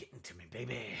sake's getting to me,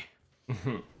 baby.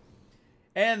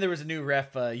 And there was a new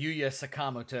ref, Yuya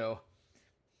Sakamoto.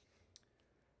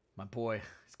 My boy.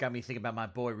 It's got me thinking about my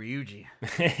boy Ryuji.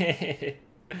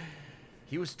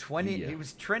 He was 20. Yeah. He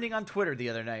was trending on Twitter the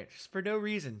other night, just for no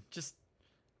reason. Just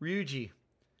Ryuji.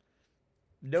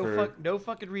 No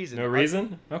fucking reason. No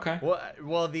reason? Okay.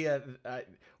 Well,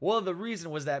 the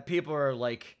reason was that people are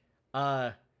like,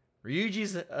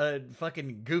 Ryuji's a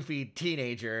fucking goofy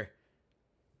teenager.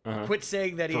 Uh-huh. Quit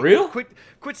saying that he For real?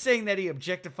 Quit saying that he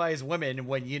objectifies women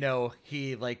when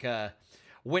he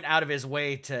went out of his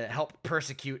way to help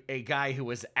persecute a guy who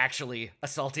was actually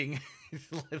assaulting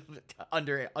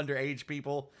underage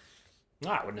people.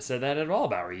 I wouldn't have said that at all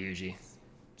about Ryuji.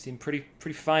 Seemed pretty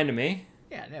fine to me.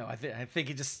 Yeah, no, I think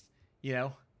he just,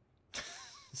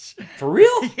 For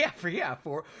real?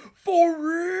 for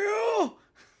real.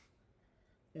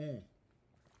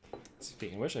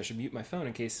 Speaking of which, I should mute my phone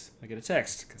in case I get a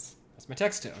text, because that's my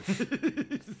text tone.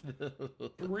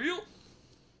 For real?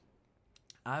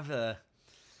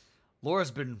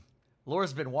 Laura's been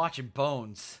watching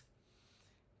Bones,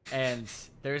 and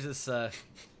there's this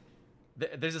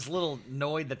little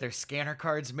noise that their scanner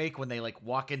cards make when they like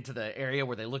walk into the area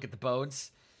where they look at the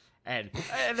bones, and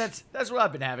that's what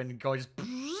I've been having going just beep,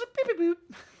 beep, beep.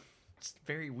 It's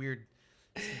very weird.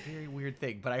 It's a very weird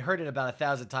thing, but I heard it about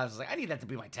 1,000 times. I was like, I need that to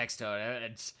be my text tone. I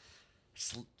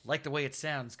just like the way it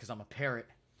sounds because I'm a parrot.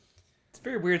 It's a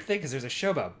very weird thing, because there's a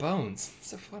show about bones. It's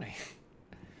so funny.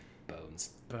 Bones.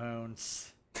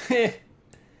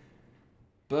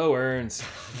 Bo Earns.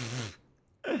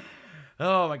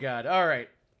 Oh my god! All right,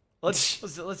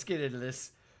 let's get into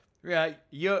this. Yeah,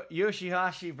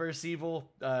 Yoshihashi versus Evil.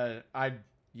 I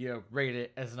rate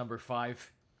it as number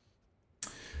 5.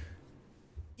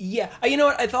 Yeah, you know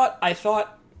what? I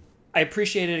thought I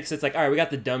appreciated it because it's like, all right, we got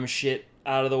the dumb shit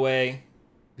out of the way.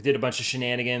 We did a bunch of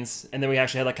shenanigans, and then we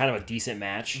actually had like kind of a decent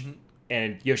match.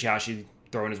 And Yoshihashi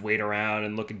throwing his weight around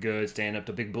and looking good, standing up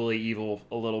to Big Bully Evil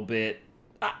a little bit.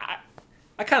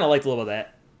 I kind of liked a little of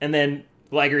that. And then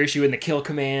Liger Issue in the kill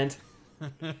command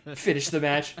finished the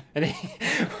match, and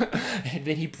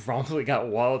then he promptly got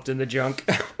walloped in the junk.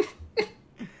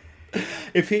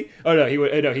 He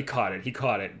caught it. He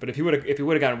caught it. But if he would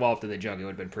have gotten walloped in the junk, it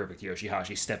would have been perfect.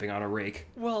 Yoshihashi stepping on a rake.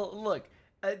 Well, look,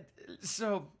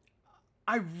 so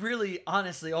I really,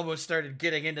 honestly, almost started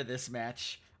getting into this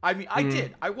match. I mean, I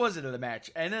did. I was into the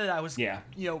match, and then I was,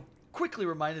 quickly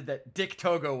reminded that Dick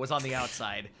Togo was on the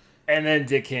outside. And then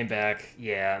Dick came back,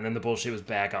 and then the bullshit was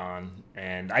back on,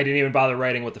 and I didn't even bother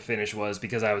writing what the finish was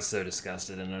because I was so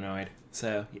disgusted and annoyed.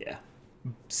 So, yeah.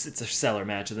 It's a seller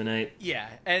match of the night. Yeah,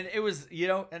 and it was,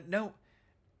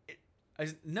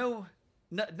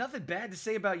 nothing bad to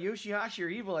say about Yoshihashi or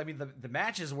Evil. I mean, the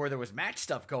matches where there was match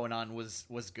stuff going on was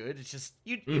good. It's just,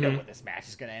 you know what this match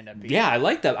is going to end up being. Yeah, I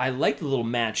like that. I liked the little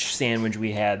match sandwich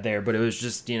we had there, but it was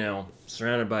just,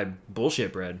 surrounded by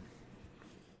bullshit bread.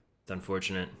 It's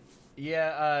unfortunate.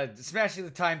 Yeah, smashing the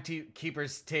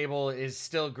timekeeper's table is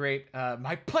still great.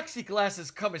 My plexiglass has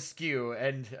come askew,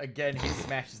 and again he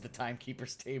smashes the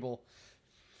timekeeper's table.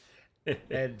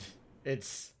 And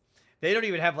they don't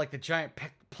even have like the giant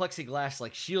plexiglass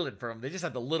like shielded for them. They just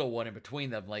have the little one in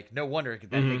between them. Like, no wonder that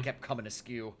they kept coming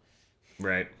askew.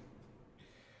 Right.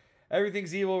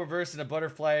 Everything's Evil reversed and a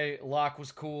butterfly lock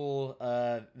was cool.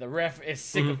 The ref is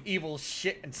sick of Evil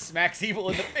shit and smacks Evil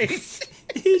in the face.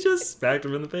 He just smacked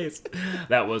him in the face.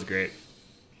 That was great.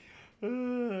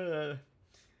 Oh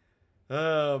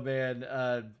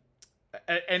man.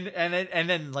 And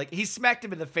then like he smacked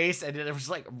him in the face and it was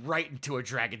like right into a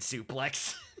dragon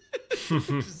suplex.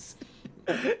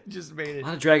 just made it. A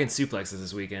lot of dragon suplexes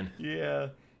this weekend. Yeah.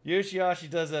 Yoshihashi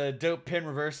does a dope pin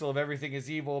reversal of Everything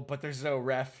is Evil, but there's no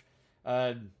ref.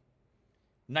 A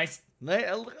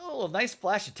little nice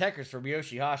flash of techers from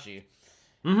Yoshihashi.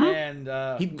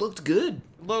 And he looked good.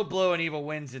 Low blow and Evil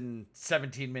wins in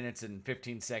 17 minutes and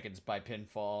 15 seconds by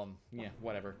pinfall. Yeah,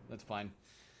 whatever. That's fine.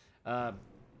 I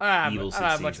don't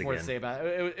have much more to say about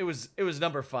it. It was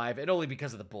number 5, and only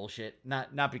because of the bullshit,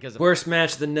 not because of worst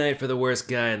match of the night for the worst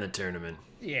guy in the tournament.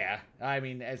 Yeah, I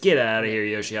mean, get out of here,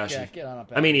 Yoshihashi. Yeah, get on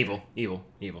up. I mean, Evil.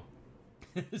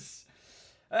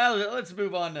 Let's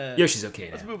move on to Yoshi's okay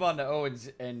now. Let's move on to Owens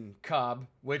and Cobb,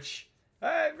 which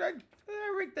I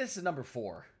rank this at number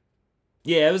 4.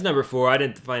 Yeah, it was number 4. I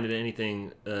didn't find it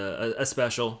anything a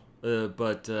special,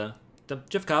 but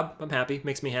Jeff Cobb, I'm happy.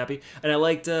 Makes me happy, and I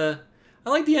liked the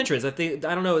entrance. I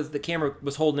don't know, the camera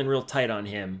was holding in real tight on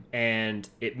him, and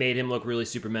it made him look really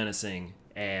super menacing,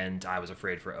 and I was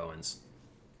afraid for Owens.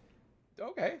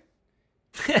 Okay.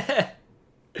 I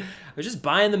was just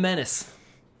buying the menace.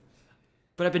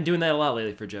 But I've been doing that a lot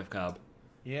lately for Jeff Cobb.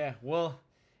 Yeah, well,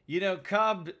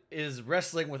 Cobb is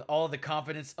wrestling with all the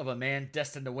confidence of a man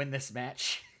destined to win this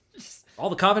match. All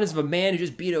the confidence of a man who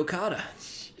just beat Okada.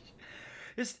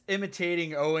 Just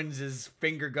imitating Owens'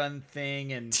 finger gun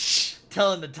thing and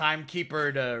telling the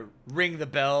timekeeper to ring the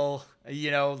bell.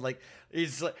 Like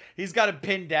he's got him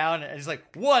pinned down and he's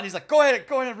like, 1. He's like, go ahead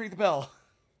and ring the bell.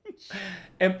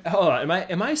 Hold on,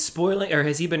 am I spoiling, or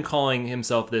has he been calling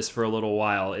himself this for a little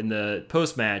while? In the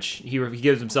post match, he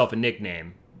gives himself a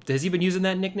nickname. Has he been using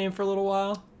that nickname for a little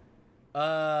while?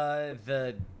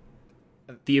 The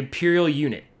Imperial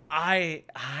Unit. I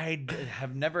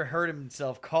have never heard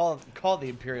himself call the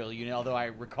Imperial Unit, although I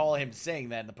recall him saying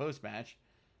that in the post match.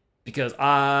 Because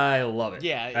I love it.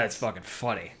 Yeah, that's fucking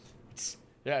funny. It's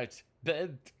a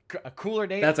cooler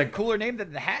name. That's a cooler name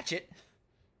than the Hatchet.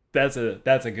 That's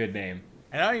a good name.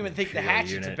 And I don't even think Imperial the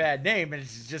Hatchet's Unit. a bad name.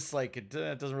 It's just like it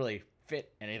doesn't really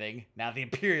fit anything. Now the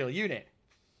Imperial Unit.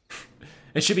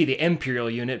 It should be the Imperial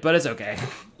Unit, but it's okay.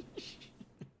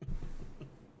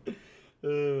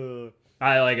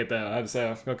 I like it though.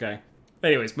 So okay.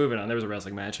 Anyways, moving on. There was a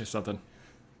wrestling match or something.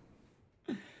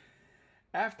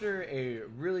 After a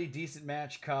really decent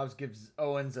match, Cobbs gives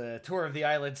Owens a tour of the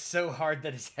island so hard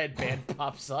that his headband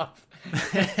pops off.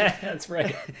 That's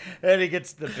right. And he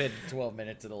gets the pin in 12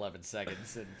 minutes and 11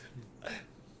 seconds. And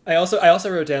I also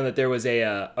wrote down that there was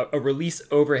a release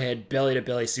overhead belly to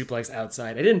belly suplex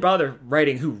outside. I didn't bother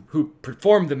writing who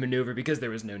performed the maneuver because there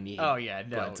was no need. Oh yeah,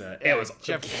 no. But it was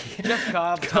Jeff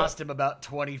Cobb tossed him about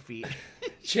 20 feet.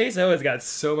 Chase Owens got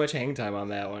so much hang time on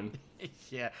that one.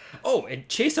 Yeah. Oh, and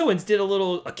Chase Owens did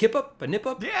a kip up, a nip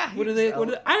up. Yeah. I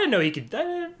didn't know he could. I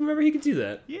didn't remember he could do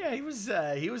that. Yeah, he was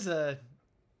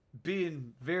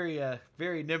being very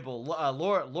nimble.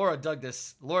 Laura dug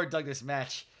this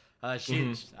match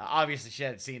Obviously she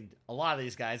hadn't seen a lot of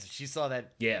these guys. She saw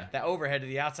that overhead to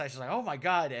the outside. She's like, oh my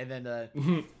god! And then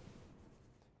and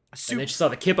then she saw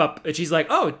the kip up, and she's like,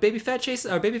 oh, baby fat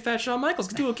Shawn Michaels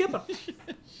can do a kip up.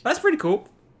 That's pretty cool.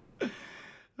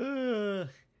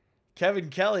 Kevin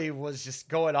Kelly was just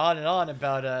going on and on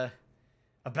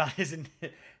about his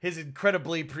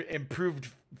incredibly improved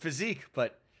physique,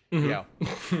 but you know,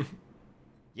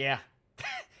 yeah,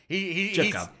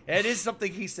 it is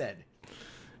something he said.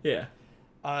 Yeah,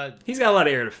 he's got a lot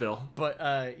of air to fill.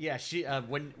 But yeah, she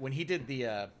when he did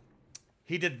the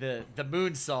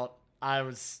moonsault,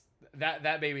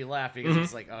 that made me laugh because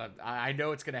it's like I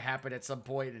know it's gonna happen at some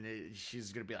point, and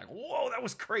she's gonna be like, whoa, that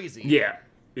was crazy. Yeah.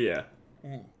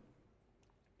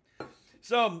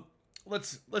 So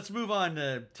let's move on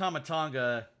to Tama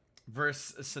Tonga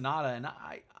versus Sonata, and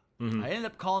I ended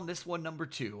up calling this one number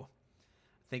 2. I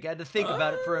think I had to think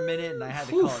about it for a minute, and I had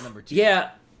to call it number 2.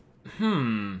 Yeah.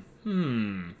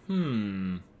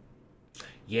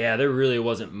 Yeah, there really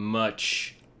wasn't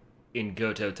much in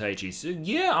Goto Taichi. So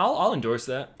yeah, I'll endorse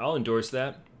that.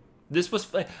 This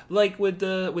was like with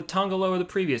Tonga Loa the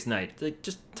previous night. Like,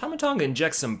 just Tama Tonga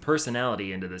injects some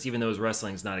personality into this, even though his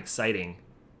wrestling's not exciting,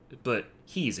 but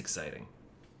he's exciting.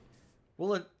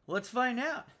 Well, let's find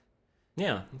out.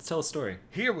 Yeah, let's tell a story.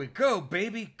 Here we go,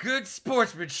 baby. Good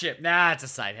sportsmanship. Nah, it's a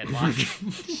side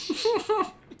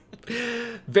headlock.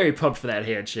 Very pumped for that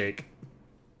handshake.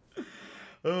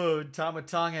 Oh, Tama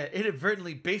Tonga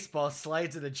inadvertently baseball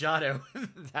slides into Jado.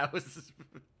 That was...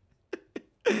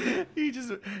 he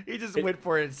just went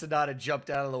for it, and Sonata jumped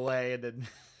out of the way, and then...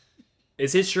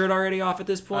 Is his shirt already off at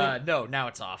this point? No, now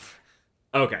it's off.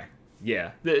 Okay,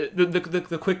 yeah.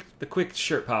 The quick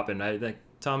shirt popping. I think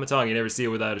Tama Tonga, you never see it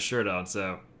without a shirt on.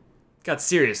 So got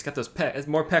serious. Got those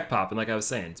more pec popping. Like I was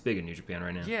saying, it's big in New Japan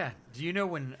right now. Yeah. Do you know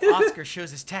when Oscar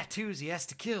shows his tattoos, he has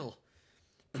to kill,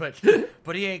 but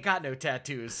he ain't got no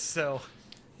tattoos. So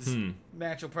this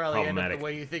match will probably end up the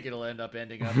way you think it'll end up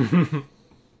ending up.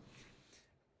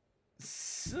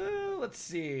 So, let's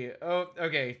see. Oh,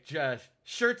 okay.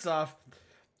 Shirts off.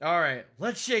 All right.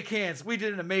 Let's shake hands. We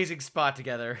did an amazing spot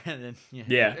together. And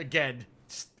then, again,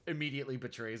 just immediately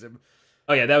betrays him.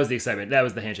 Oh, yeah. That was the excitement. That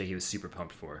was the handshake he was super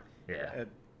pumped for. Yeah.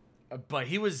 But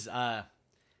he was...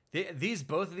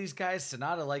 both of these guys,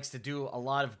 Sonata likes to do a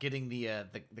lot of getting the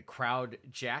crowd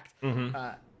jacked.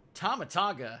 Tama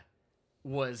Tonga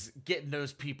was getting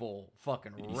those people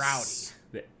fucking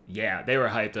rowdy. Yeah, they were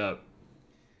hyped up.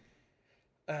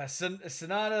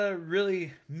 Sonata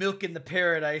really milking the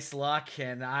Paradise Lock,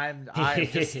 and I'm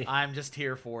just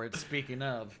here for it. Speaking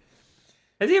of,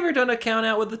 has he ever done a count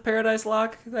out with the Paradise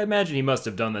Lock? I imagine he must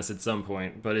have done this at some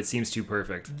point, but it seems too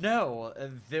perfect. No,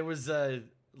 there was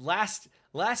last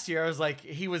year. I was like,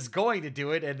 he was going to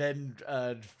do it, and then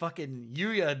fucking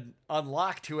Yuya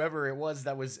unlocked whoever it was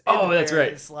that was. That's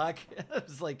Paradise Lock. I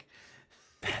was like,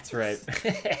 that's right.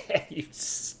 You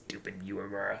stupid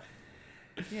Uemura.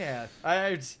 Yeah,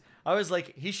 I was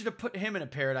like, he should have put him in a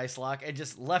Paradise Lock and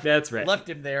just left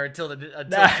him there until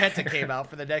Kenta came out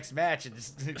for the next match, and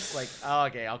just like, oh,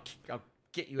 okay, I'll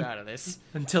get you out of this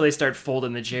until they start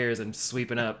folding the chairs and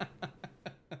sweeping up.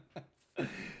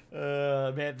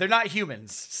 Man, they're not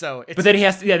humans, so. But then he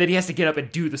has to get up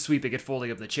and do the sweeping and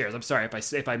folding of the chairs. I'm sorry if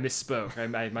I misspoke. I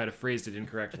might have phrased it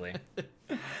incorrectly.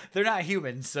 They're not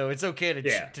humans, so it's okay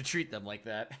to treat them like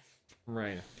that.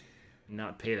 Right.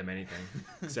 Not pay them anything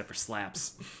except for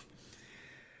slaps.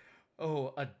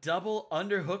 Oh, a double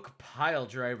underhook pile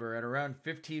driver at around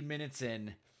 15 minutes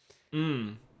in.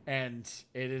 And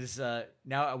it is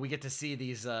now we get to see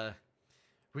these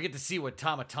we get to see what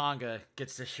Tama Tonga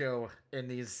gets to show in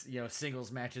these,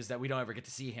 singles matches that we don't ever get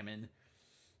to see him in.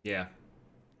 Yeah.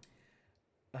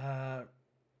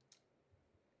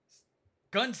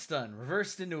 Gun stun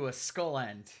reversed into a skull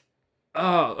end.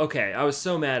 Oh, okay. I was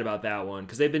so mad about that one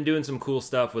because they've been doing some cool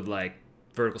stuff with like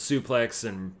vertical suplex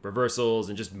and reversals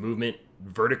and just movement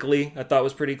vertically. I thought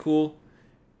was pretty cool.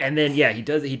 And then he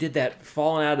did that,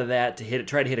 falling out of that to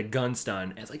try to hit a gun stun.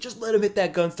 And it's like, just let him hit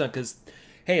that gun stun because,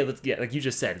 hey, like you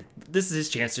just said, this is his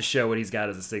chance to show what he's got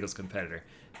as a singles competitor.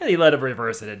 And he let him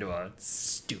reverse it into a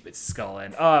stupid skull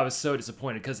end. Oh, I was so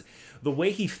disappointed because the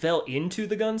way he fell into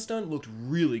the gun stun looked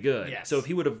really good. Yes. So if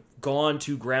he would have gone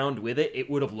to ground with it, it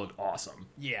would have looked awesome.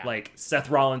 Yeah. Like Seth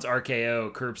Rollins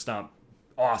RKO, curb stomp,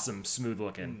 awesome, smooth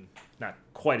looking. Not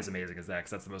quite as amazing as that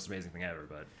because that's the most amazing thing ever,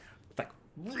 but like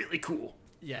really cool.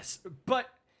 Yes, but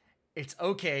it's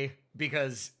okay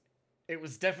because it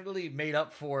was definitely made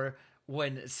up for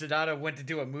when Sonata went to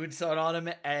do a moonsault on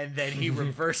him, and then he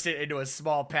reversed it into a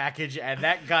small package, and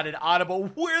that got an audible,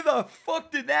 where the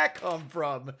fuck did that come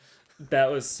from?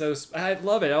 That was so. I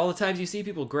love it. All the times you see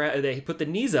people they put the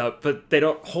knees up, but they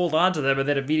don't hold on to them, and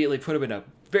then immediately put them in a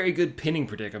very good pinning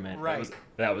predicament. Right.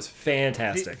 That was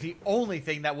fantastic. The only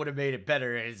thing that would have made it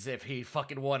better is if he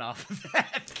fucking won off of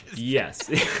that. Yes.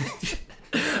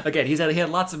 Again, he had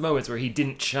lots of moments where he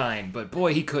didn't shine, but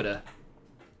boy, he coulda.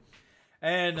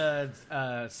 And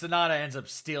Sonata ends up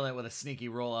stealing it with a sneaky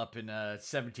roll up in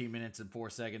 17 minutes and 4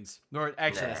 seconds. Or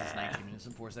actually, this is 19 minutes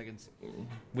and 4 seconds.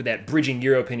 With that bridging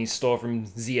Euro pin he stole from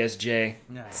ZSJ.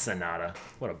 Nah. Sonata.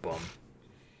 What a bum.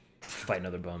 Fighting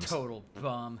other bums. Total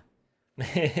bum.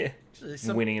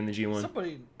 Winning in the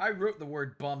G1. I wrote the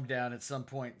word bum down at some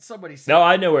point. Somebody said. No,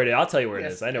 I know where it is. I'll tell you where it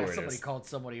is. I know where it is. Somebody called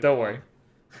somebody. Don't worry.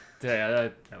 Yeah,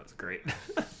 that was great.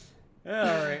 All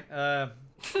right.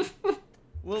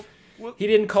 Well, he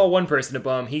didn't call one person a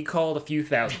bum. He called a few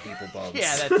thousand people bums.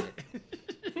 yeah, that's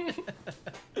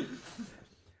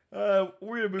it.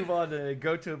 We're gonna move on to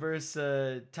Goto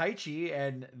versus Taichi,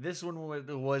 and this one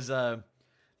was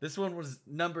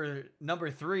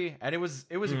number 3, and it was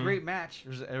a great match.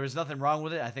 There was nothing wrong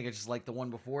with it. I think I just liked the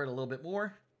one before it a little bit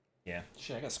more. Yeah.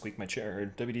 Shit, I gotta squeak my chair, or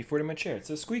WD-40 in my chair. It's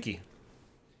so squeaky.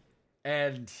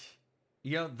 And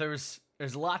there's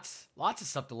lots of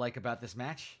stuff to like about this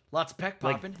match. Lots of peck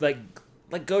popping.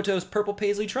 Like Goto's purple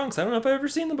paisley trunks. I don't know if I've ever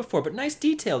seen them before, but nice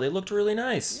detail. They looked really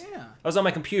nice. Yeah. I was on my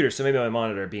computer, so maybe my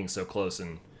monitor being so close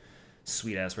and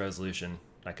sweet ass resolution,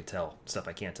 I could tell stuff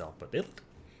I can't tell. But they looked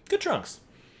good trunks.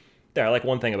 There, I like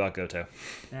one thing about Goto.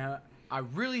 Now, I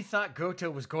really thought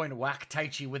Goto was going to whack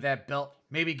Taichi with that belt,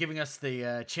 maybe giving us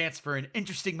the chance for an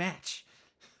interesting match.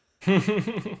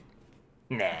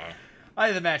 Nah.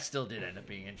 The match still did end up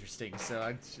being interesting.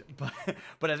 So,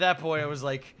 but at that point, I was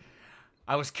like,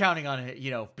 I was counting on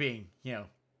it, being,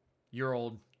 your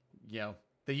old, the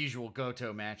usual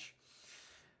Goto match.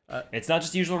 It's not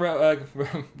just the usual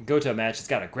Goto match. It's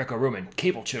got a Greco-Roman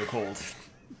cable chokehold.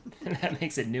 And that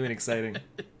makes it new and exciting.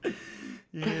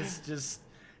 Yes,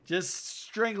 just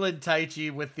strangling Taichi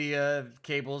with the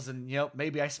cables, and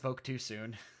maybe I spoke too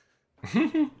soon.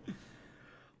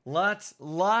 Lots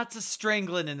of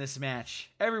strangling in this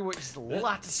match. Everyone, just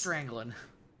lots of strangling.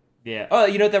 Yeah. Oh,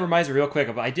 you know what that reminds me real quick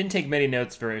of? I didn't take many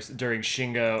notes during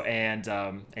Shingo and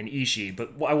Ishii,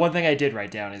 but one thing I did write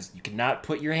down is you cannot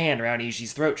put your hand around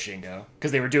Ishii's throat, Shingo,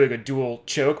 because they were doing a dual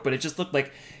choke, but it just looked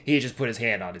like he just put his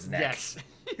hand on his neck. Yes.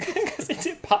 Because it's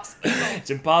impossible.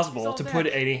 It's impossible to put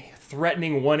any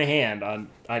threatening one hand on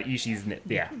Ishii's neck.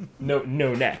 Yeah. No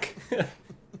neck.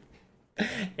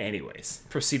 Anyways,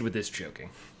 proceed with this choking.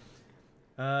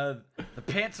 The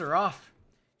pants are off.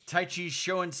 Taichi's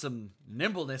showing some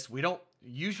nimbleness we don't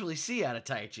usually see out of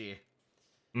Taichi.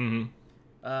 Mm-hmm.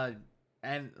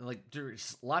 And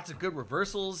there's lots of good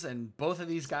reversals, and both of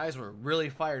these guys were really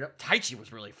fired up. Taichi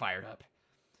was really fired up.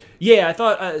 Yeah, I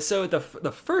thought so. The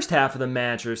first half of the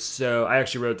match or so, I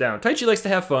actually wrote down Taichi likes to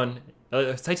have fun.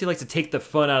 Taichi likes to take the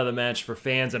fun out of the match for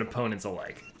fans and opponents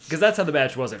alike, because that's how the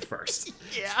match was at first.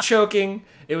 Yeah. It's choking,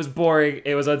 it was boring,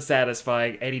 it was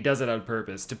unsatisfying, and he does it on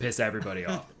purpose to piss everybody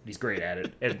off. He's great at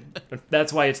it, and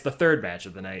that's why it's the third match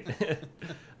of the night.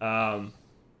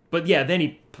 But then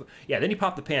he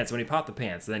popped the pants. When he popped the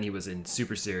pants, then he was in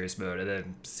super serious mode, and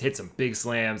then hit some big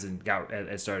slams and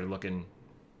started looking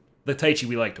the Taichi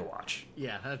we like to watch.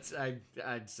 Yeah, I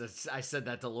said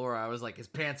that to Laura. I was like, his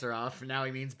pants are off. Now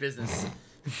he means business.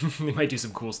 He might do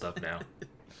some cool stuff now.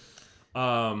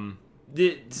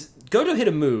 Goto hit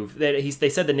a move that they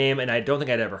said the name, and I don't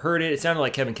think I'd ever heard it. It sounded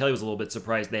like Kevin Kelly was a little bit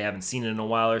surprised they haven't seen it in a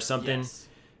while or something. Yes.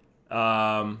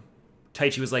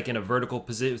 Taichi was in a vertical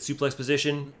suplex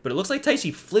position, but it looks like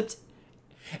Taichi flipped.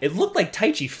 It looked like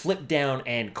Taichi flipped down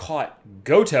and caught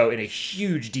Goto in a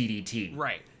huge DDT.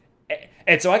 Right.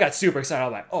 And so I got super excited. I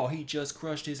was like, oh, he just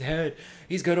crushed his head.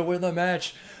 He's going to win the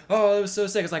match. Oh, it was so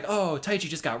sick. It's like, oh, Taichi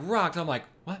just got rocked. I'm like,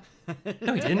 what?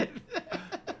 No, he didn't.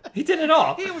 He didn't at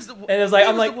all. He was the, and it was like,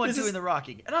 the one doing the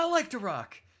rocking. And I like to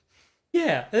rock.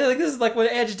 Yeah. This is like when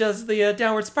Edge does the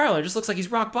downward spiral. It just looks like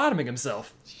he's rock bottoming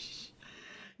himself.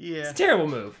 Yeah. It's a terrible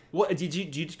move. What did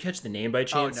you catch the name by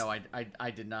chance? Oh, no,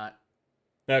 I did not.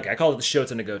 Okay, I called it the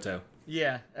Shota Nagoto.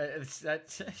 Yeah.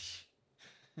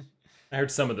 I heard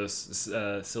some of those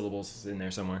syllables in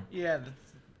there somewhere. Yeah.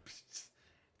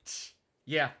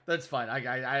 Yeah, that's fine.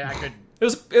 I could.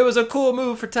 It was a cool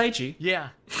move for Taichi. Yeah.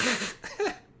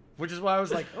 Which is why I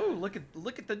was like, oh, look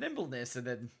at the nimbleness, and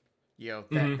then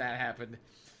that happened.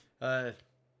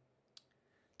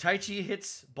 Taichi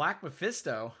hits Black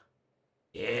Mephisto.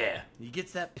 Yeah. He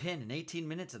gets that pin in 18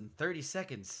 minutes and 30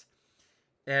 seconds.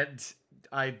 And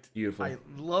Beautiful.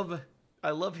 I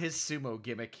love his sumo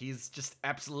gimmick. He's just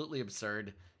absolutely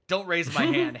absurd. Don't raise my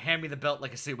hand. Hand me the belt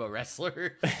like a sumo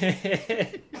wrestler.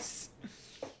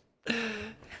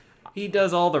 He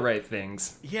does all the right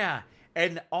things. Yeah,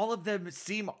 and all of them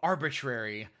seem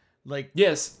arbitrary. Like,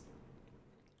 Yes.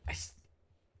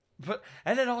 but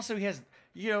and then also he has,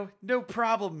 no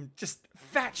problem just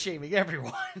fat shaming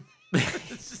everyone.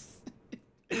 It's just,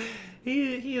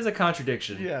 He is a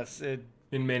contradiction yes,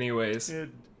 in many ways. it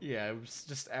was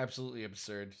just absolutely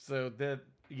absurd. So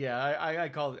I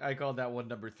called that one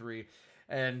number 3,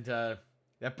 and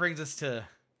that brings us to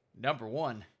number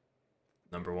 1.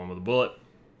 Number 1 with a bullet.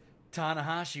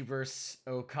 Tanahashi versus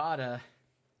Okada,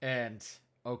 and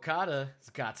Okada's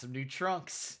got some new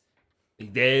trunks.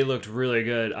 They looked really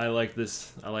good. I like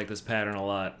this pattern a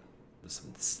lot.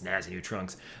 Some snazzy new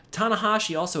trunks.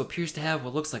 Tanahashi also appears to have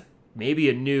what looks like maybe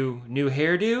a new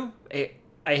hairdo.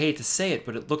 I hate to say it,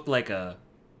 but it looked like a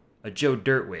Joe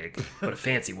Dirt wig, but a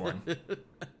fancy one.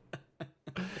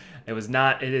 It is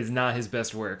not his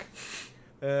best work.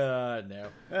 No.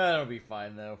 That'll be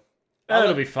fine, though.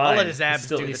 It'll be fine. I'll let his abs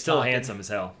do the He's still talking. handsome as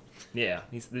hell. Yeah,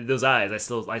 those eyes. I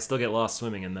still get lost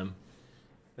swimming in them.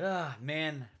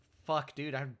 Man. Fuck,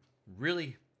 dude. I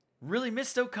really, really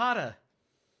missed Okada.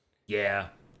 Yeah,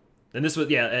 and this was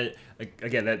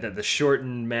again that the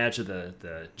shortened match of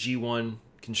the G1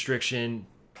 constriction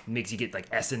makes you get like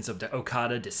essence of the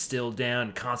Okada distilled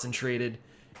down, concentrated,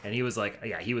 and he was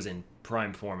he was in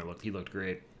prime form. He looked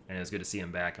great, and it was good to see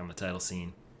him back on the title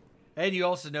scene. And you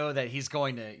also know that he's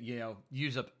going to,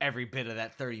 use up every bit of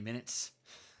that 30 minutes.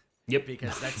 Yep,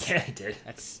 Because that's yeah, he did.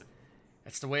 That's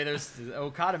the way the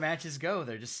Okada matches go.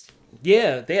 They're just,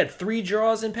 Yeah, they had 3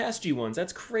 draws in past G1s.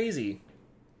 That's crazy.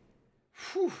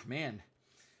 whew, man.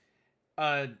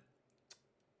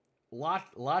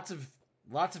 Lots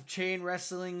of chain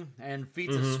wrestling and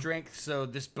feats of strength. So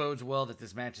this bodes well that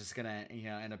this match is gonna,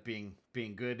 end up being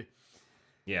good.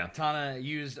 Yeah. Tana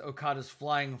used Okada's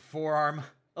flying forearm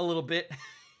a little bit.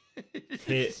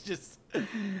 It's just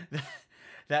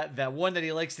that one that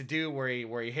he likes to do where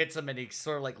he hits him and he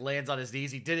sort of like lands on his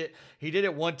knees. He did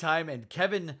it one time, and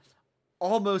Kevin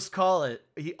almost called it.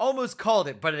 He almost called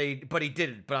it, but he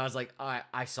didn't. But I was like,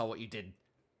 I saw what you did.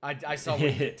 I saw what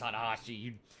you did, Tanahashi.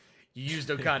 You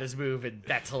used Okada's move, and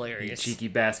that's hilarious. You cheeky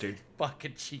bastard.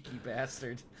 Fucking cheeky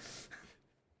bastard.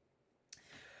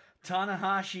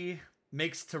 Tanahashi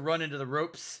makes to run into the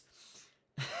ropes.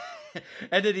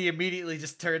 And then he immediately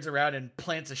just turns around and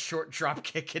plants a short drop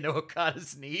kick into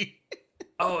Okada's knee.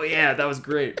 Oh yeah, that was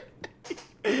great.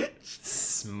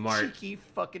 Smart. Cheeky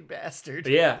fucking bastard.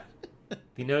 Yeah.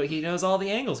 He knows all the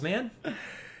angles, man.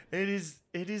 It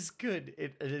is good.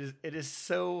 It is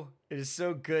so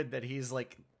good that he's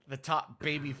like the top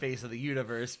baby face of the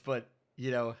universe, but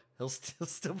he'll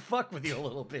still fuck with you a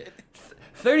little bit.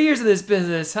 30 years of this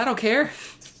business, I don't care.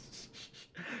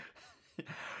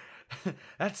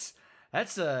 That's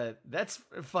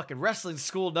fucking wrestling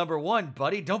school number 1,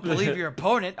 buddy. Don't believe your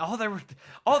opponent. All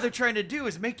they're trying to do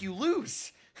is make you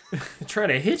lose. Trying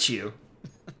to hit you.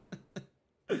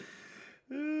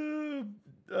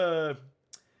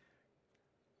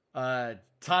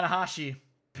 Tanahashi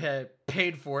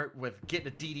paid for it with getting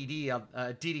a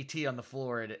DDT on the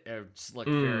floor, and it just looked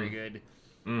very good.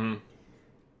 Mm-hmm.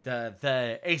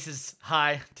 The aces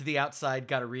high to the outside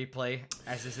got a replay,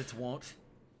 as is its wont.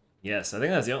 Yes, I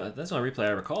think that's the only replay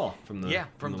I recall from the weekend.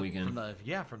 From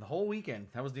the whole weekend.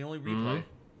 That was the only replay.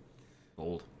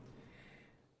 Bold.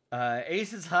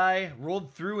 Aces high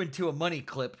rolled through into a money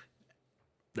clip.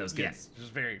 That was good. Yes, it was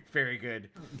very, very good.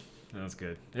 That was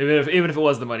good. Even if it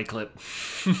was the money clip.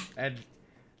 And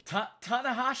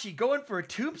Tanahashi going for a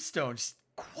tombstone, just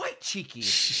quite cheeky.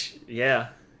 Yeah,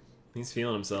 he's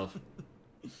feeling himself.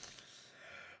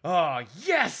 Oh,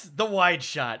 yes! The wide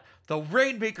shot. The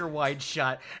Rainmaker wide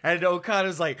shot. And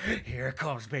Okada's like, here it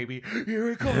comes, baby.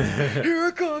 Here it comes. Here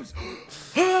it comes.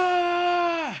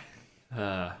 Ah!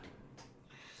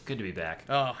 Good to be back.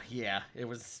 Oh, yeah. It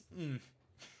was...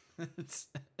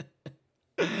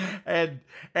 and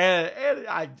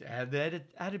I had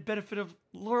the benefit of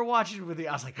Laura watching with me.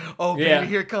 I was like, oh, baby, Yeah.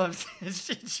 here it comes.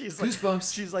 She's like...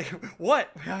 Goosebumps. She's like, what?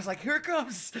 I was like, here it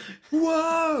comes.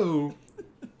 Whoa!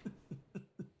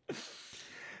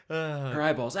 Uh, Her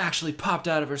eyeballs actually popped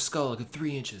out of her skull like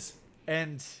 3 inches.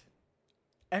 And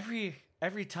every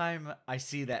time I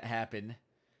see that happen,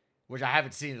 which I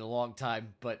haven't seen in a long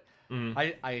time, but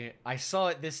I saw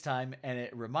it this time, and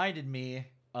it reminded me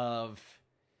of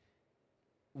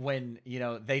when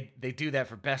they do that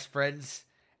for Best Friends,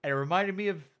 and it reminded me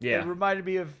of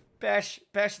Bash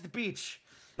at the Beach.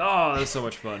 Oh, that was so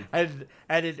much fun. And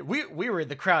we were in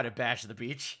the crowd at Bash at the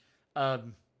Beach,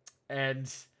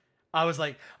 and I was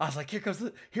like, here comes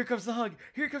the hug,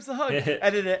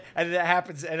 and then it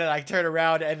happens, and then I turn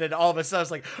around, and then all of a sudden I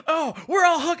was like, oh, we're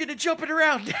all hugging and jumping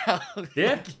around now.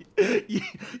 Yeah. Like,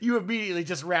 you immediately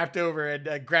just wrapped over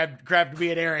and grabbed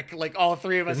me and Eric, like all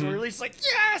three of us were really just like,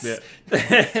 yes.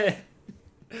 Yeah.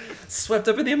 Swept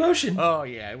up in the emotion. Oh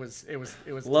yeah, it was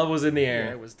Love was in the air.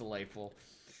 Yeah, it was delightful.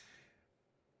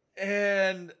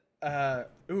 And a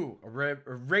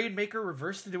Rainmaker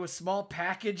reversed into a small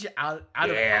package out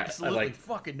of absolutely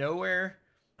fucking nowhere.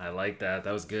 I like that.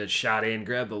 That was good. Shot in,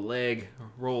 grabbed the leg,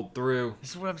 rolled through.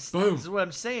 This is what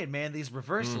I'm saying, man. These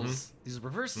reversals,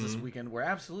 this weekend were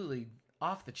absolutely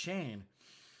off the chain.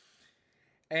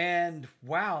 And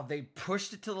wow, they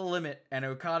pushed it to the limit, and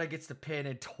Okada gets the pin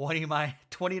in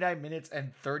 29 minutes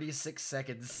and 36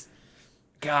 seconds.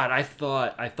 God, I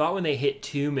thought when they hit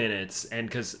 2 minutes, and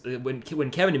because when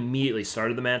Kevin immediately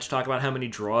started the match, talk about how many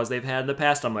draws they've had in the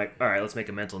past, I'm like, all right, let's make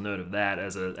a mental note of that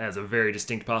as a very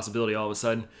distinct possibility. All of a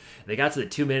sudden, they got to the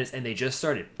 2 minutes and they just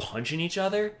started punching each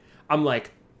other. I'm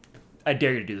like, I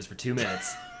dare you to do this for 2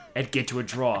 minutes and get to a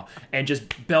draw, and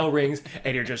just bell rings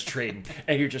and you're just trading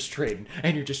and you're just trading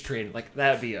and you're just trading. Like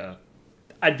I'd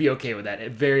be okay with that. A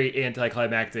very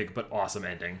anticlimactic but awesome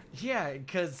ending. Yeah,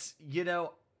 because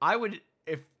I would.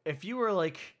 If you were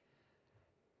like,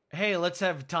 hey, let's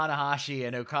have Tanahashi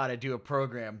and Okada do a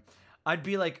program, I'd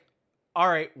be like, all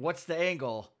right, what's the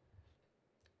angle?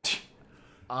 It's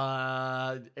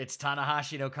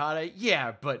Tanahashi and Okada.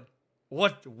 Yeah, but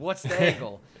what's the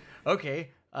angle? Okay,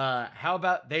 how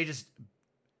about they just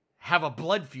have a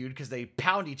blood feud because they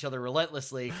pound each other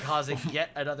relentlessly, causing yet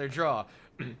another draw?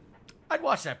 I'd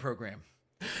watch that program.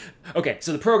 Okay,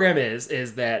 so the program is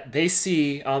that they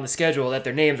see on the schedule that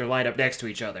their names are lined up next to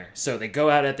each other. So they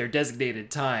go out at their designated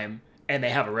time and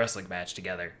they have a wrestling match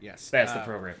together. Yes. That's the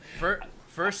program.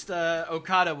 First,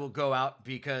 Okada will go out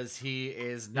because he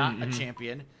is not a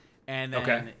champion. And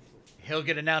then he'll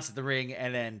get announced at the ring.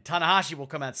 And then Tanahashi will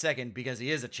come out second because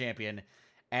he is a champion.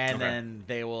 And then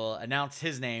they will announce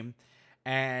his name.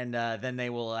 And then they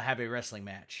will have a wrestling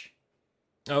match.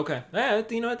 Okay. Yeah, I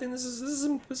think this is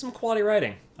some quality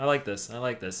writing. I like this.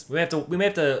 We may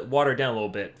have to water it down a little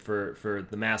bit for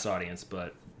the mass audience,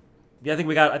 but yeah, I think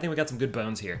we got some good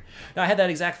bones here. Now, I had that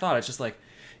exact thought. It's just like,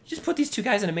 you just put these two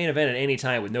guys in a main event at any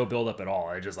time with no build up at all.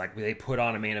 It's just like they put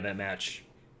on a main event match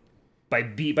by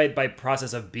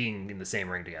process of being in the same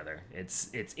ring together. It's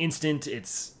instant.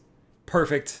 It's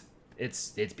perfect.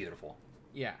 It's beautiful.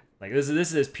 Yeah. Like this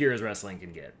is as pure as wrestling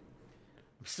can get.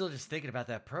 I'm still just thinking about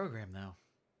that program though.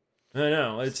 I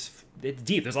know, it's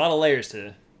deep. There's a lot of layers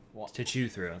to chew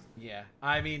through. Yeah,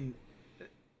 I mean,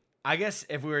 I guess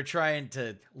if we were trying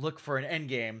to look for an end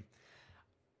game,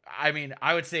 I mean,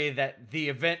 I would say that the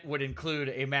event would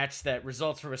include a match that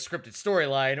results from a scripted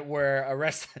storyline where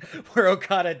where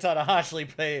Okada and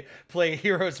Tanahashi play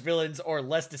heroes, villains, or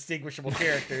less distinguishable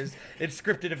characters in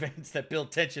scripted events that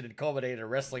build tension and culminate in a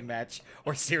wrestling match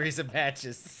or series of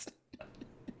matches.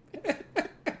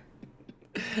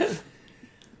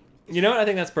 You know what? I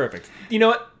think that's perfect. You know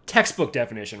what? Textbook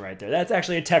definition right there. That's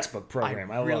actually a textbook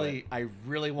program. I love it. I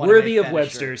really want worthy to of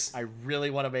Webster's. I really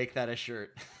want to make that a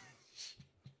shirt.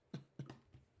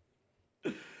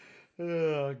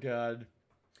 Oh God.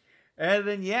 And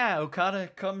then Okada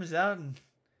comes out and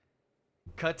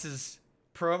cuts his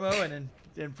promo, and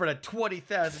in front of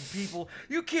 20,000 people,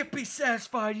 you can't be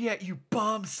satisfied yet, you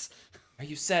bums. Are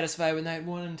you satisfied with night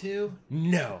 1 and 2?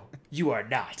 No, you are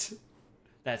not.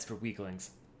 That's for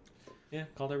weaklings. Yeah,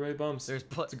 called everybody bums.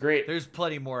 It's great. There's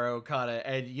plenty more Okada,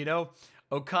 and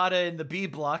Okada in the B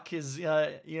block is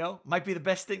might be the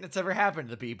best thing that's ever happened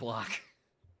to the B block.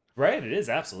 Right, it is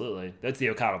absolutely. That's the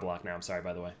Okada block now. I'm sorry,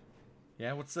 by the way.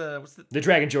 Yeah, what's the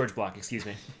Dragon George block? Excuse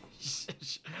me.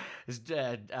 Is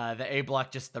the A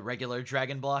block just the regular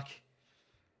Dragon block?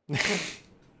 No,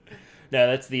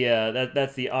 that's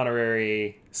the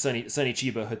honorary Sonny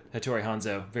Chiba Hattori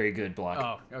Hanzo. Very good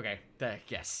block. Oh, okay.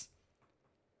 Yes.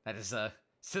 That is the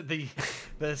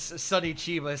Sonny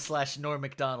Chiba / Norm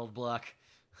Macdonald block.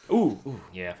 Ooh,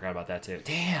 yeah, I forgot about that too.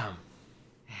 Damn.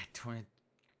 Yeah,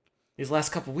 These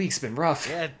last couple weeks been rough.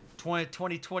 Yeah,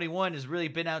 2021 has really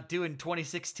been outdoing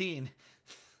 2016,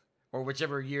 or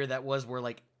whichever year that was, where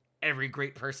like every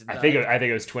great person died. I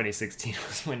think it was 2016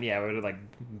 was when we were like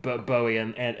Bowie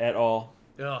and et al.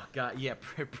 Oh God, yeah,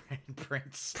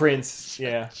 Prince. Prince,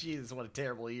 yeah. Jesus, what a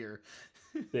terrible year.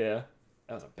 Yeah,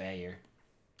 that was a bad year.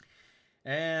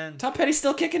 And Tom Petty's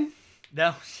still kicking?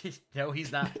 No,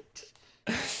 he's not.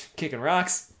 Kicking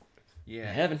rocks. Yeah.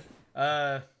 In heaven.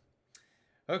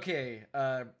 Okay.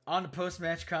 On the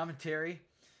post-match commentary,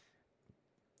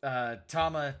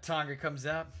 Tama Tonga comes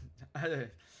out.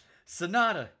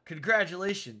 Sonata,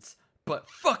 congratulations, but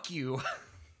fuck you.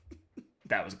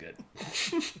 That was good.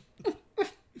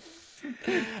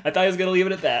 I thought he was going to leave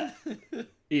it at that.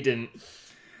 He didn't.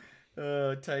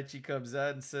 Taichi comes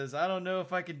out and says, I don't know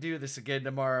if I can do this again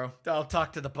tomorrow. I'll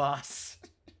talk to the boss.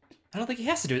 I don't think he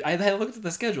has to do it. I looked at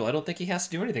the schedule. I don't think he has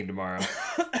to do anything tomorrow.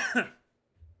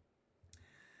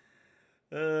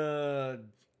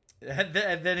 And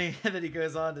then he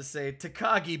goes on to say,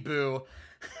 Takagi Boo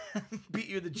beat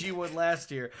you in the G1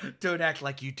 last year. Don't act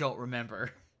like you don't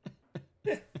remember.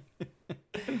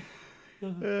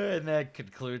 And that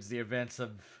concludes the events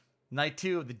of night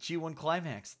 2 of the G1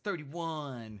 Climax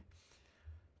 31.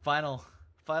 Final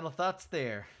thoughts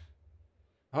there.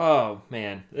 Oh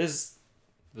man, this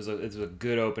was a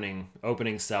good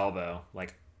opening salvo.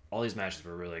 Like, all these matches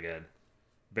were really good,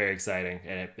 very exciting,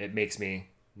 and it makes me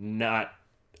not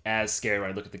as scared when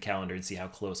I look at the calendar and see how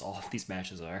close all of these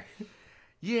matches are.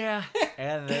 Yeah,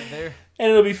 and they're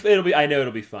and it'll be I know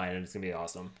it'll be fine, and it's gonna be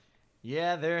awesome.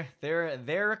 Yeah,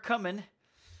 they're coming.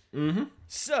 Mm-hmm.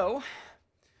 So,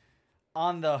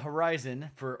 on the horizon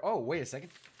wait a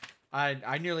second.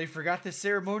 I nearly forgot the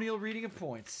ceremonial reading of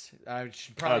points. I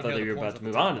should probably I thought know you the were points about to off the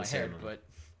move top on of to my the head, ceremony. but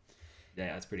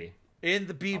Yeah, that's pretty. in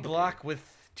the B block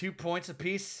with 2 points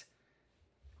apiece,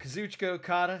 Kazuchika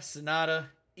Okada, Sonata,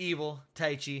 Evil,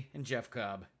 Taichi, and Jeff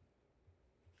Cobb.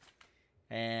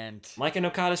 And Mike and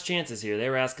Okada's chances here. They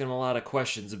were asking him a lot of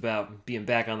questions about being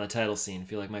back on the title scene.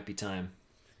 Feel like might be time.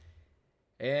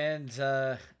 And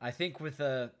I think with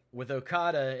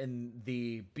Okada in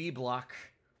the B block,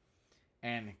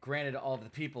 and granted all the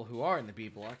people who are in the B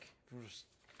block,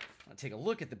 I'll take a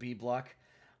look at the B block.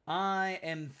 I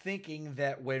am thinking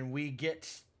that when we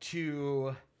get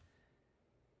to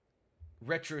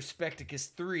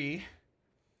Retrospecticus 3,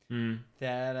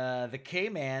 that the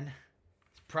K-Man is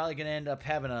probably going to end up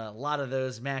having a lot of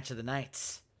those match of the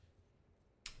nights.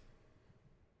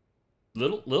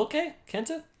 Little K?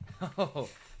 Kenta? Oh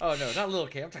no, not Little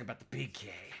K. I'm talking about the Big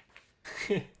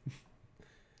K.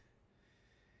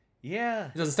 Yeah.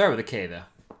 It doesn't start with a K, though.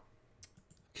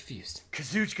 Confused.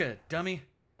 Kazuchika, dummy.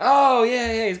 Oh,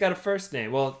 yeah, he's got a first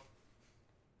name. Well,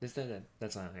 that's not,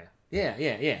 yeah.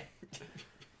 Yeah.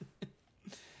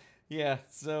 Yeah,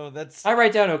 so that's... I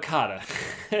write down Okada.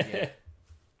 Yeah.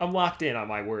 I'm locked in on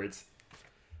my words.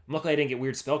 Luckily, I didn't get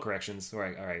weird spell corrections, or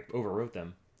I overwrote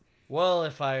them. Well,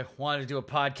 if I wanted to do a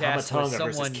podcast Tama with Tonga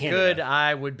versus someone Canada. good,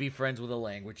 I would be friends with a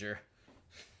languager.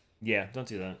 Yeah, don't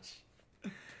do that.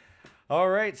 All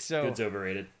right, so Good's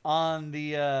overrated. on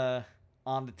the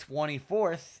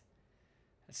 24th,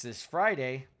 this is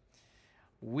Friday,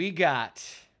 we got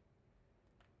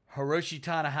Hiroshi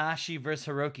Tanahashi versus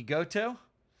Hiroki Goto.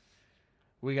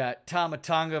 We got Tama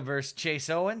Tonga versus Chase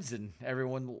Owens, and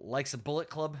everyone likes a Bullet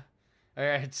Club. All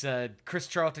right, it's Chris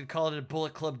Charlton called it a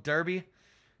Bullet Club Derby.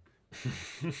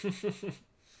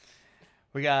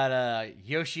 We got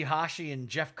Yoshihashi and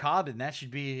Jeff Cobb, and that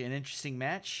should be an interesting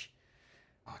match.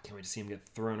 Oh, I can't wait to see him get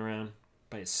thrown around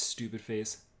by his stupid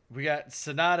face. We got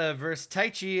Sonata versus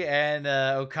Taichi and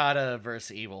Okada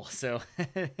versus Evil. So,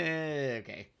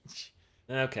 okay.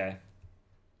 Okay.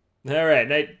 All right.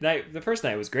 Night. The first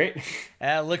night was great.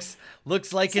 Looks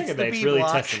like it's Second the night's B really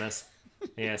block. testing us.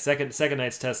 Yeah, second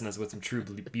night's testing us with some true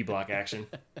B block action.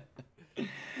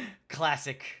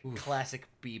 Classic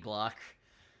B block.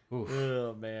 Oof.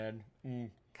 Oh man.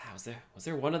 God, was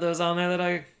there one of those on there that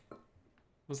I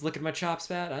was licking my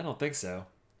chops at? I don't think so.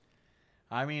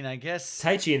 I mean, I guess.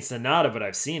 Taichi and Sonata, but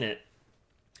I've seen it.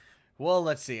 Well,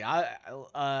 let's see.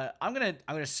 I'm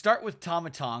gonna start with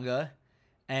Tama Tonga,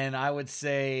 and I would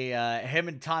say him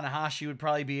and Tanahashi would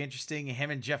probably be interesting.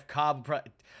 Him and Jeff Cobb would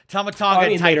probably. Tama Tonga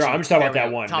and Taichi. Later on. I'm just talking about There we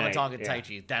that go. one Tama night. Tonga and Yeah.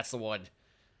 Taichi. That's the one.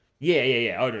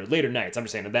 Yeah. Oh no, later nights. I'm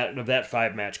just saying of that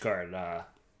 5-match card.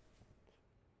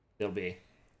 It'll be.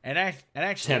 And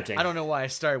actually, Tempting. I don't know why I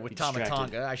started with Be Tama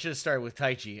distracted. Tonga. I should have started with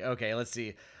Taichi. Okay, let's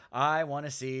see. I want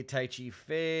to see Taichi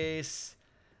face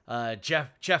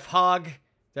Jeff Hogg.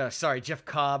 Jeff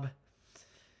Cobb.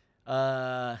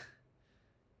 Tanahashi.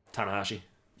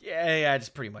 Yeah,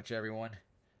 just pretty much everyone.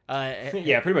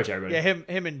 Yeah, pretty much everybody. Yeah,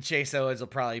 him and Chase Owens will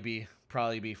probably be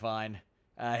fine.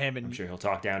 Him and I'm sure he'll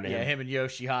talk down to him. him and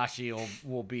Yoshihashi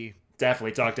will be.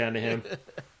 Definitely talk down to him.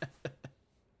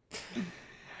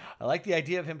 I like the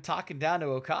idea of him talking down to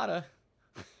Okada.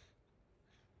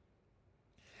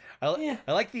 I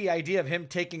like the idea of him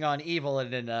taking on Evil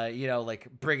and then like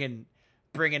bringing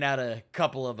out a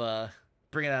couple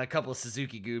of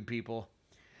Suzuki Goon people.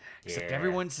 Except Yeah.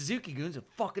 everyone Suzuki Goons in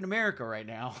fucking America right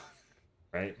now.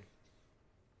 Right?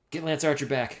 Get Lance Archer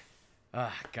back.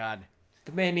 Ah, God.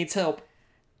 The man needs help.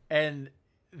 And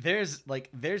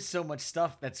there's so much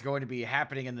stuff that's going to be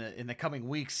happening in the coming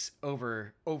weeks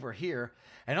over here,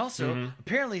 and also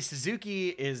apparently Suzuki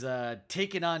is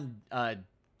taking on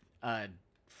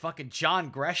fucking John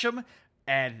Gresham,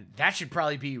 and that should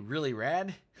probably be really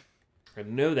rad. I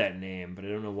know that name, but I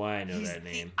don't know why I know that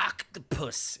name. The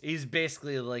Octopus. He's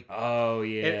basically like, oh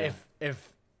yeah.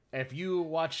 If you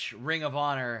watch Ring of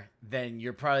Honor, then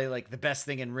you're probably like the best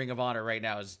thing in Ring of Honor right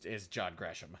now is John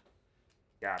Gresham.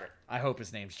 Got it. I hope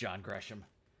his name's John Gresham.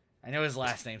 I know his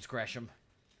last name's Gresham.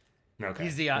 Okay.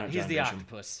 He's the Gresham.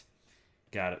 Octopus.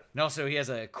 Got it. And also he has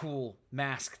a cool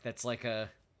mask that's like a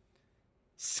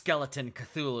skeleton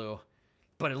Cthulhu,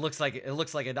 but it looks like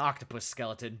an octopus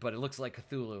skeleton, but it looks like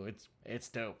Cthulhu. It's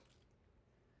dope.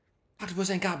 Octopus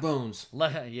ain't got bones.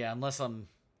 Yeah, unless I'm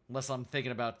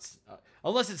thinking about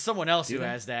unless it's someone else who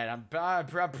has that. I'm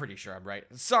pretty sure I'm right.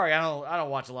 Sorry, I don't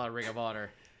watch a lot of Ring of Honor.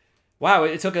 Wow,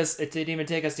 it didn't even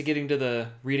take us to getting to the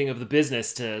reading of the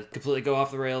business to completely go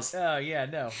off the rails. Oh yeah,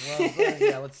 no.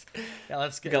 Well,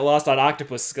 let's get. Got lost on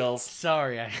octopus skulls.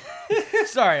 Sorry,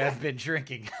 I've been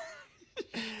drinking.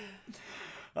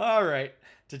 All right.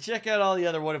 To check out all the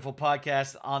other wonderful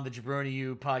podcasts on the Jabroni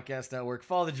U Podcast Network,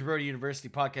 follow the Jabroni University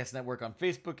Podcast Network on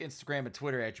Facebook, Instagram, and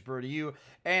Twitter at JabroniU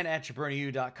and at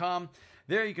JabroniU.com.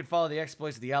 There you can follow the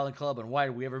exploits of the Island Club and Why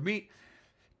Did We Ever Meet.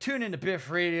 Tune into Biff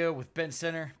Radio with Ben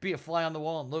Center. Be a fly on the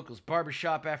wall in Locals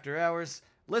Barbershop after hours.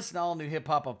 Listen to all new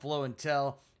hip-hop on Flow and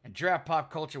Tell. And Draft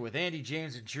Pop Culture with Andy,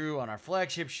 James, and Drew on our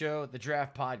flagship show, The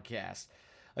Draft Podcast.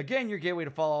 Again, your gateway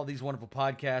to follow all these wonderful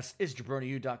podcasts is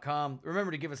JabroniU.com.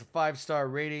 Remember to give us a 5-star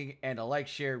rating and a like,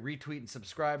 share, retweet, and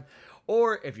subscribe.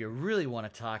 Or if you really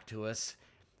want to talk to us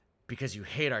because you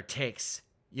hate our takes,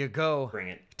 you go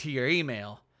to your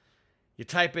email. You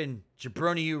type in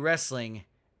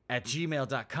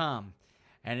JabroniUWrestling@gmail.com,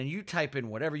 and then you type in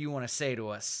whatever you want to say to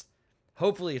us.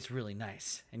 Hopefully it's really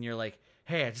nice. And you're like,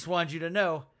 hey, I just wanted you to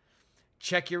know,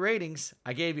 check your ratings.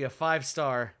 I gave you a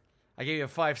 5-star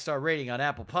rating on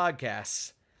Apple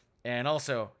Podcasts, and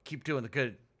also keep doing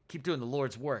the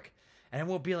Lord's work. And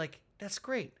we'll be like, that's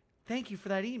great. Thank you for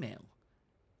that email.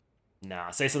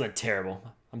 Nah, say something terrible.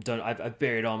 I'm done. I've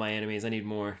buried all my enemies. I need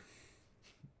more.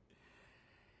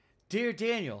 Dear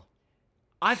Daniel,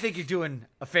 I think you're doing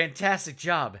a fantastic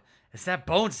job. It's that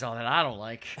Bonesaw that I don't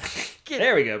like.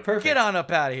 There we go. Perfect. Get on up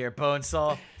out of here,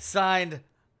 Bonesaw. Signed,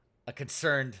 a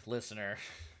concerned listener.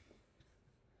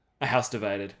 A house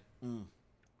divided.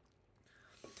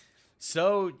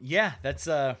 So yeah, that's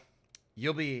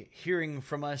you'll be hearing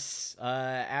from us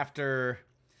after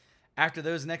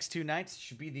those next 2 nights. It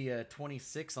should be the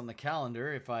 26th on the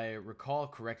calendar, if I recall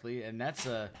correctly, and that's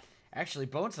actually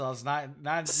Bonesaw's not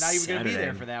even going to be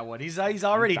there for that one. He's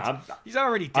already I'm out.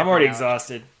 already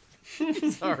exhausted.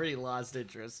 He's already lost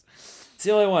interest. It's the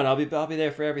only one. I'll be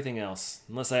there for everything else,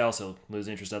 unless I also lose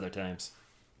interest other times.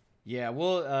 Yeah,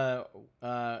 well,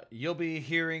 you'll be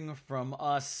hearing from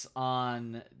us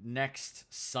on next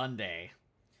Sunday,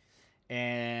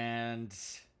 and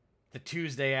the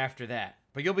Tuesday after that.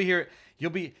 But you'll be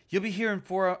hearing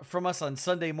from us on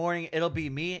Sunday morning. It'll be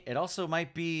me. It also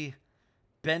might be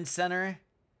Ben Center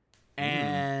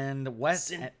and Wes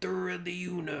Center of the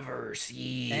universe,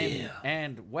 yeah.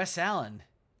 and Wes Allen,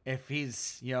 if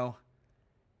he's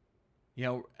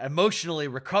emotionally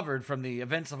recovered from the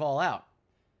events of All Out.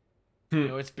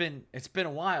 It's been a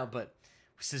while, but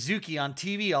Suzuki on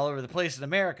TV all over the place in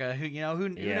America. Who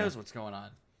knows what's going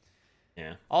on?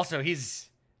 Yeah. Also, he's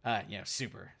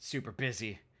super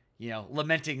busy.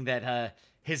 Lamenting that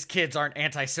his kids aren't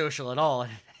antisocial at all,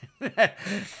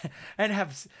 and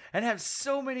have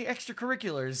so many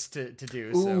extracurriculars to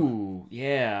do. Ooh,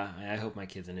 yeah. I hope my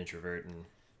kid's an introvert and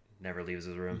never leaves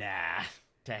his room. Nah,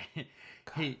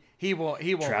 he won't.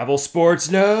 Travel sports,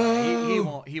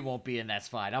 no. He won't be, and that's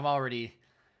fine. I'm already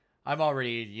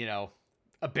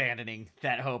abandoning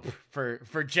that hope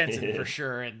for Jensen for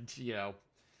sure, and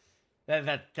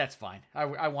that's fine.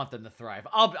 I want them to thrive.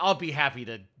 I'll be happy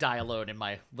to die alone in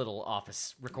my little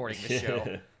office recording the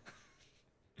show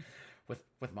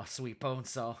with my sweet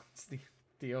Bonesaw. It's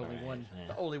the only one,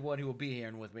 the only one who will be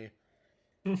here with me.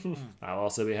 I'll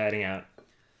also be hiding out.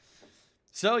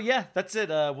 So yeah, that's it.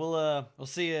 We'll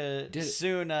see you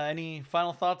soon. Any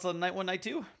final thoughts on night 1, night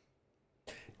 2?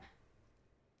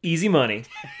 Easy money.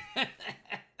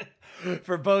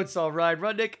 For Bonesaw, Ryan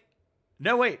Rudnick.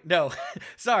 No, wait, no.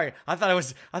 Sorry, I thought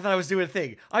I was doing a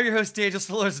thing. I'm your host, Daniel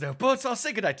Stolozno. Bonesaw,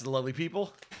 say goodnight to the lovely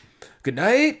people. Good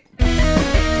night.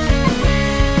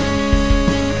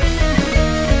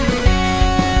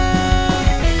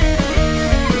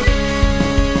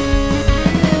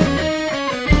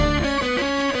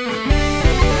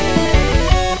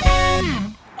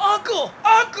 Uncle!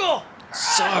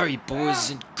 sorry, boys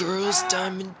and girls.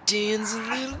 Diamond Dan's a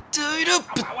little tied up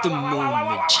at the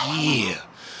moment. Yeah.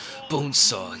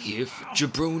 Bonesaw here for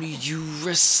Jabroni U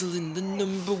Wrestling, the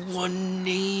 #1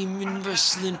 name in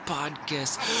wrestling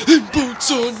podcast. And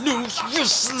Bonesaw knows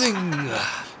wrestling.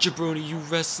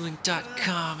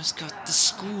 JabroniUWrestling.com has got the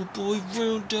schoolboy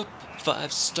roundup.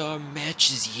 5-star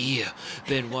matches, yeah.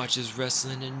 Ben watches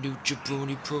wrestling and New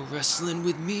Jabroni Pro Wrestling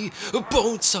with me, a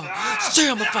Bonesaw. Say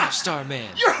I'm a 5-star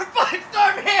man. You're a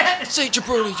 5-star man! Say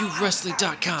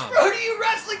JabroniUWrestling.com.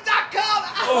 JabroniUWrestling.com!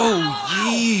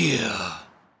 Oh, yeah.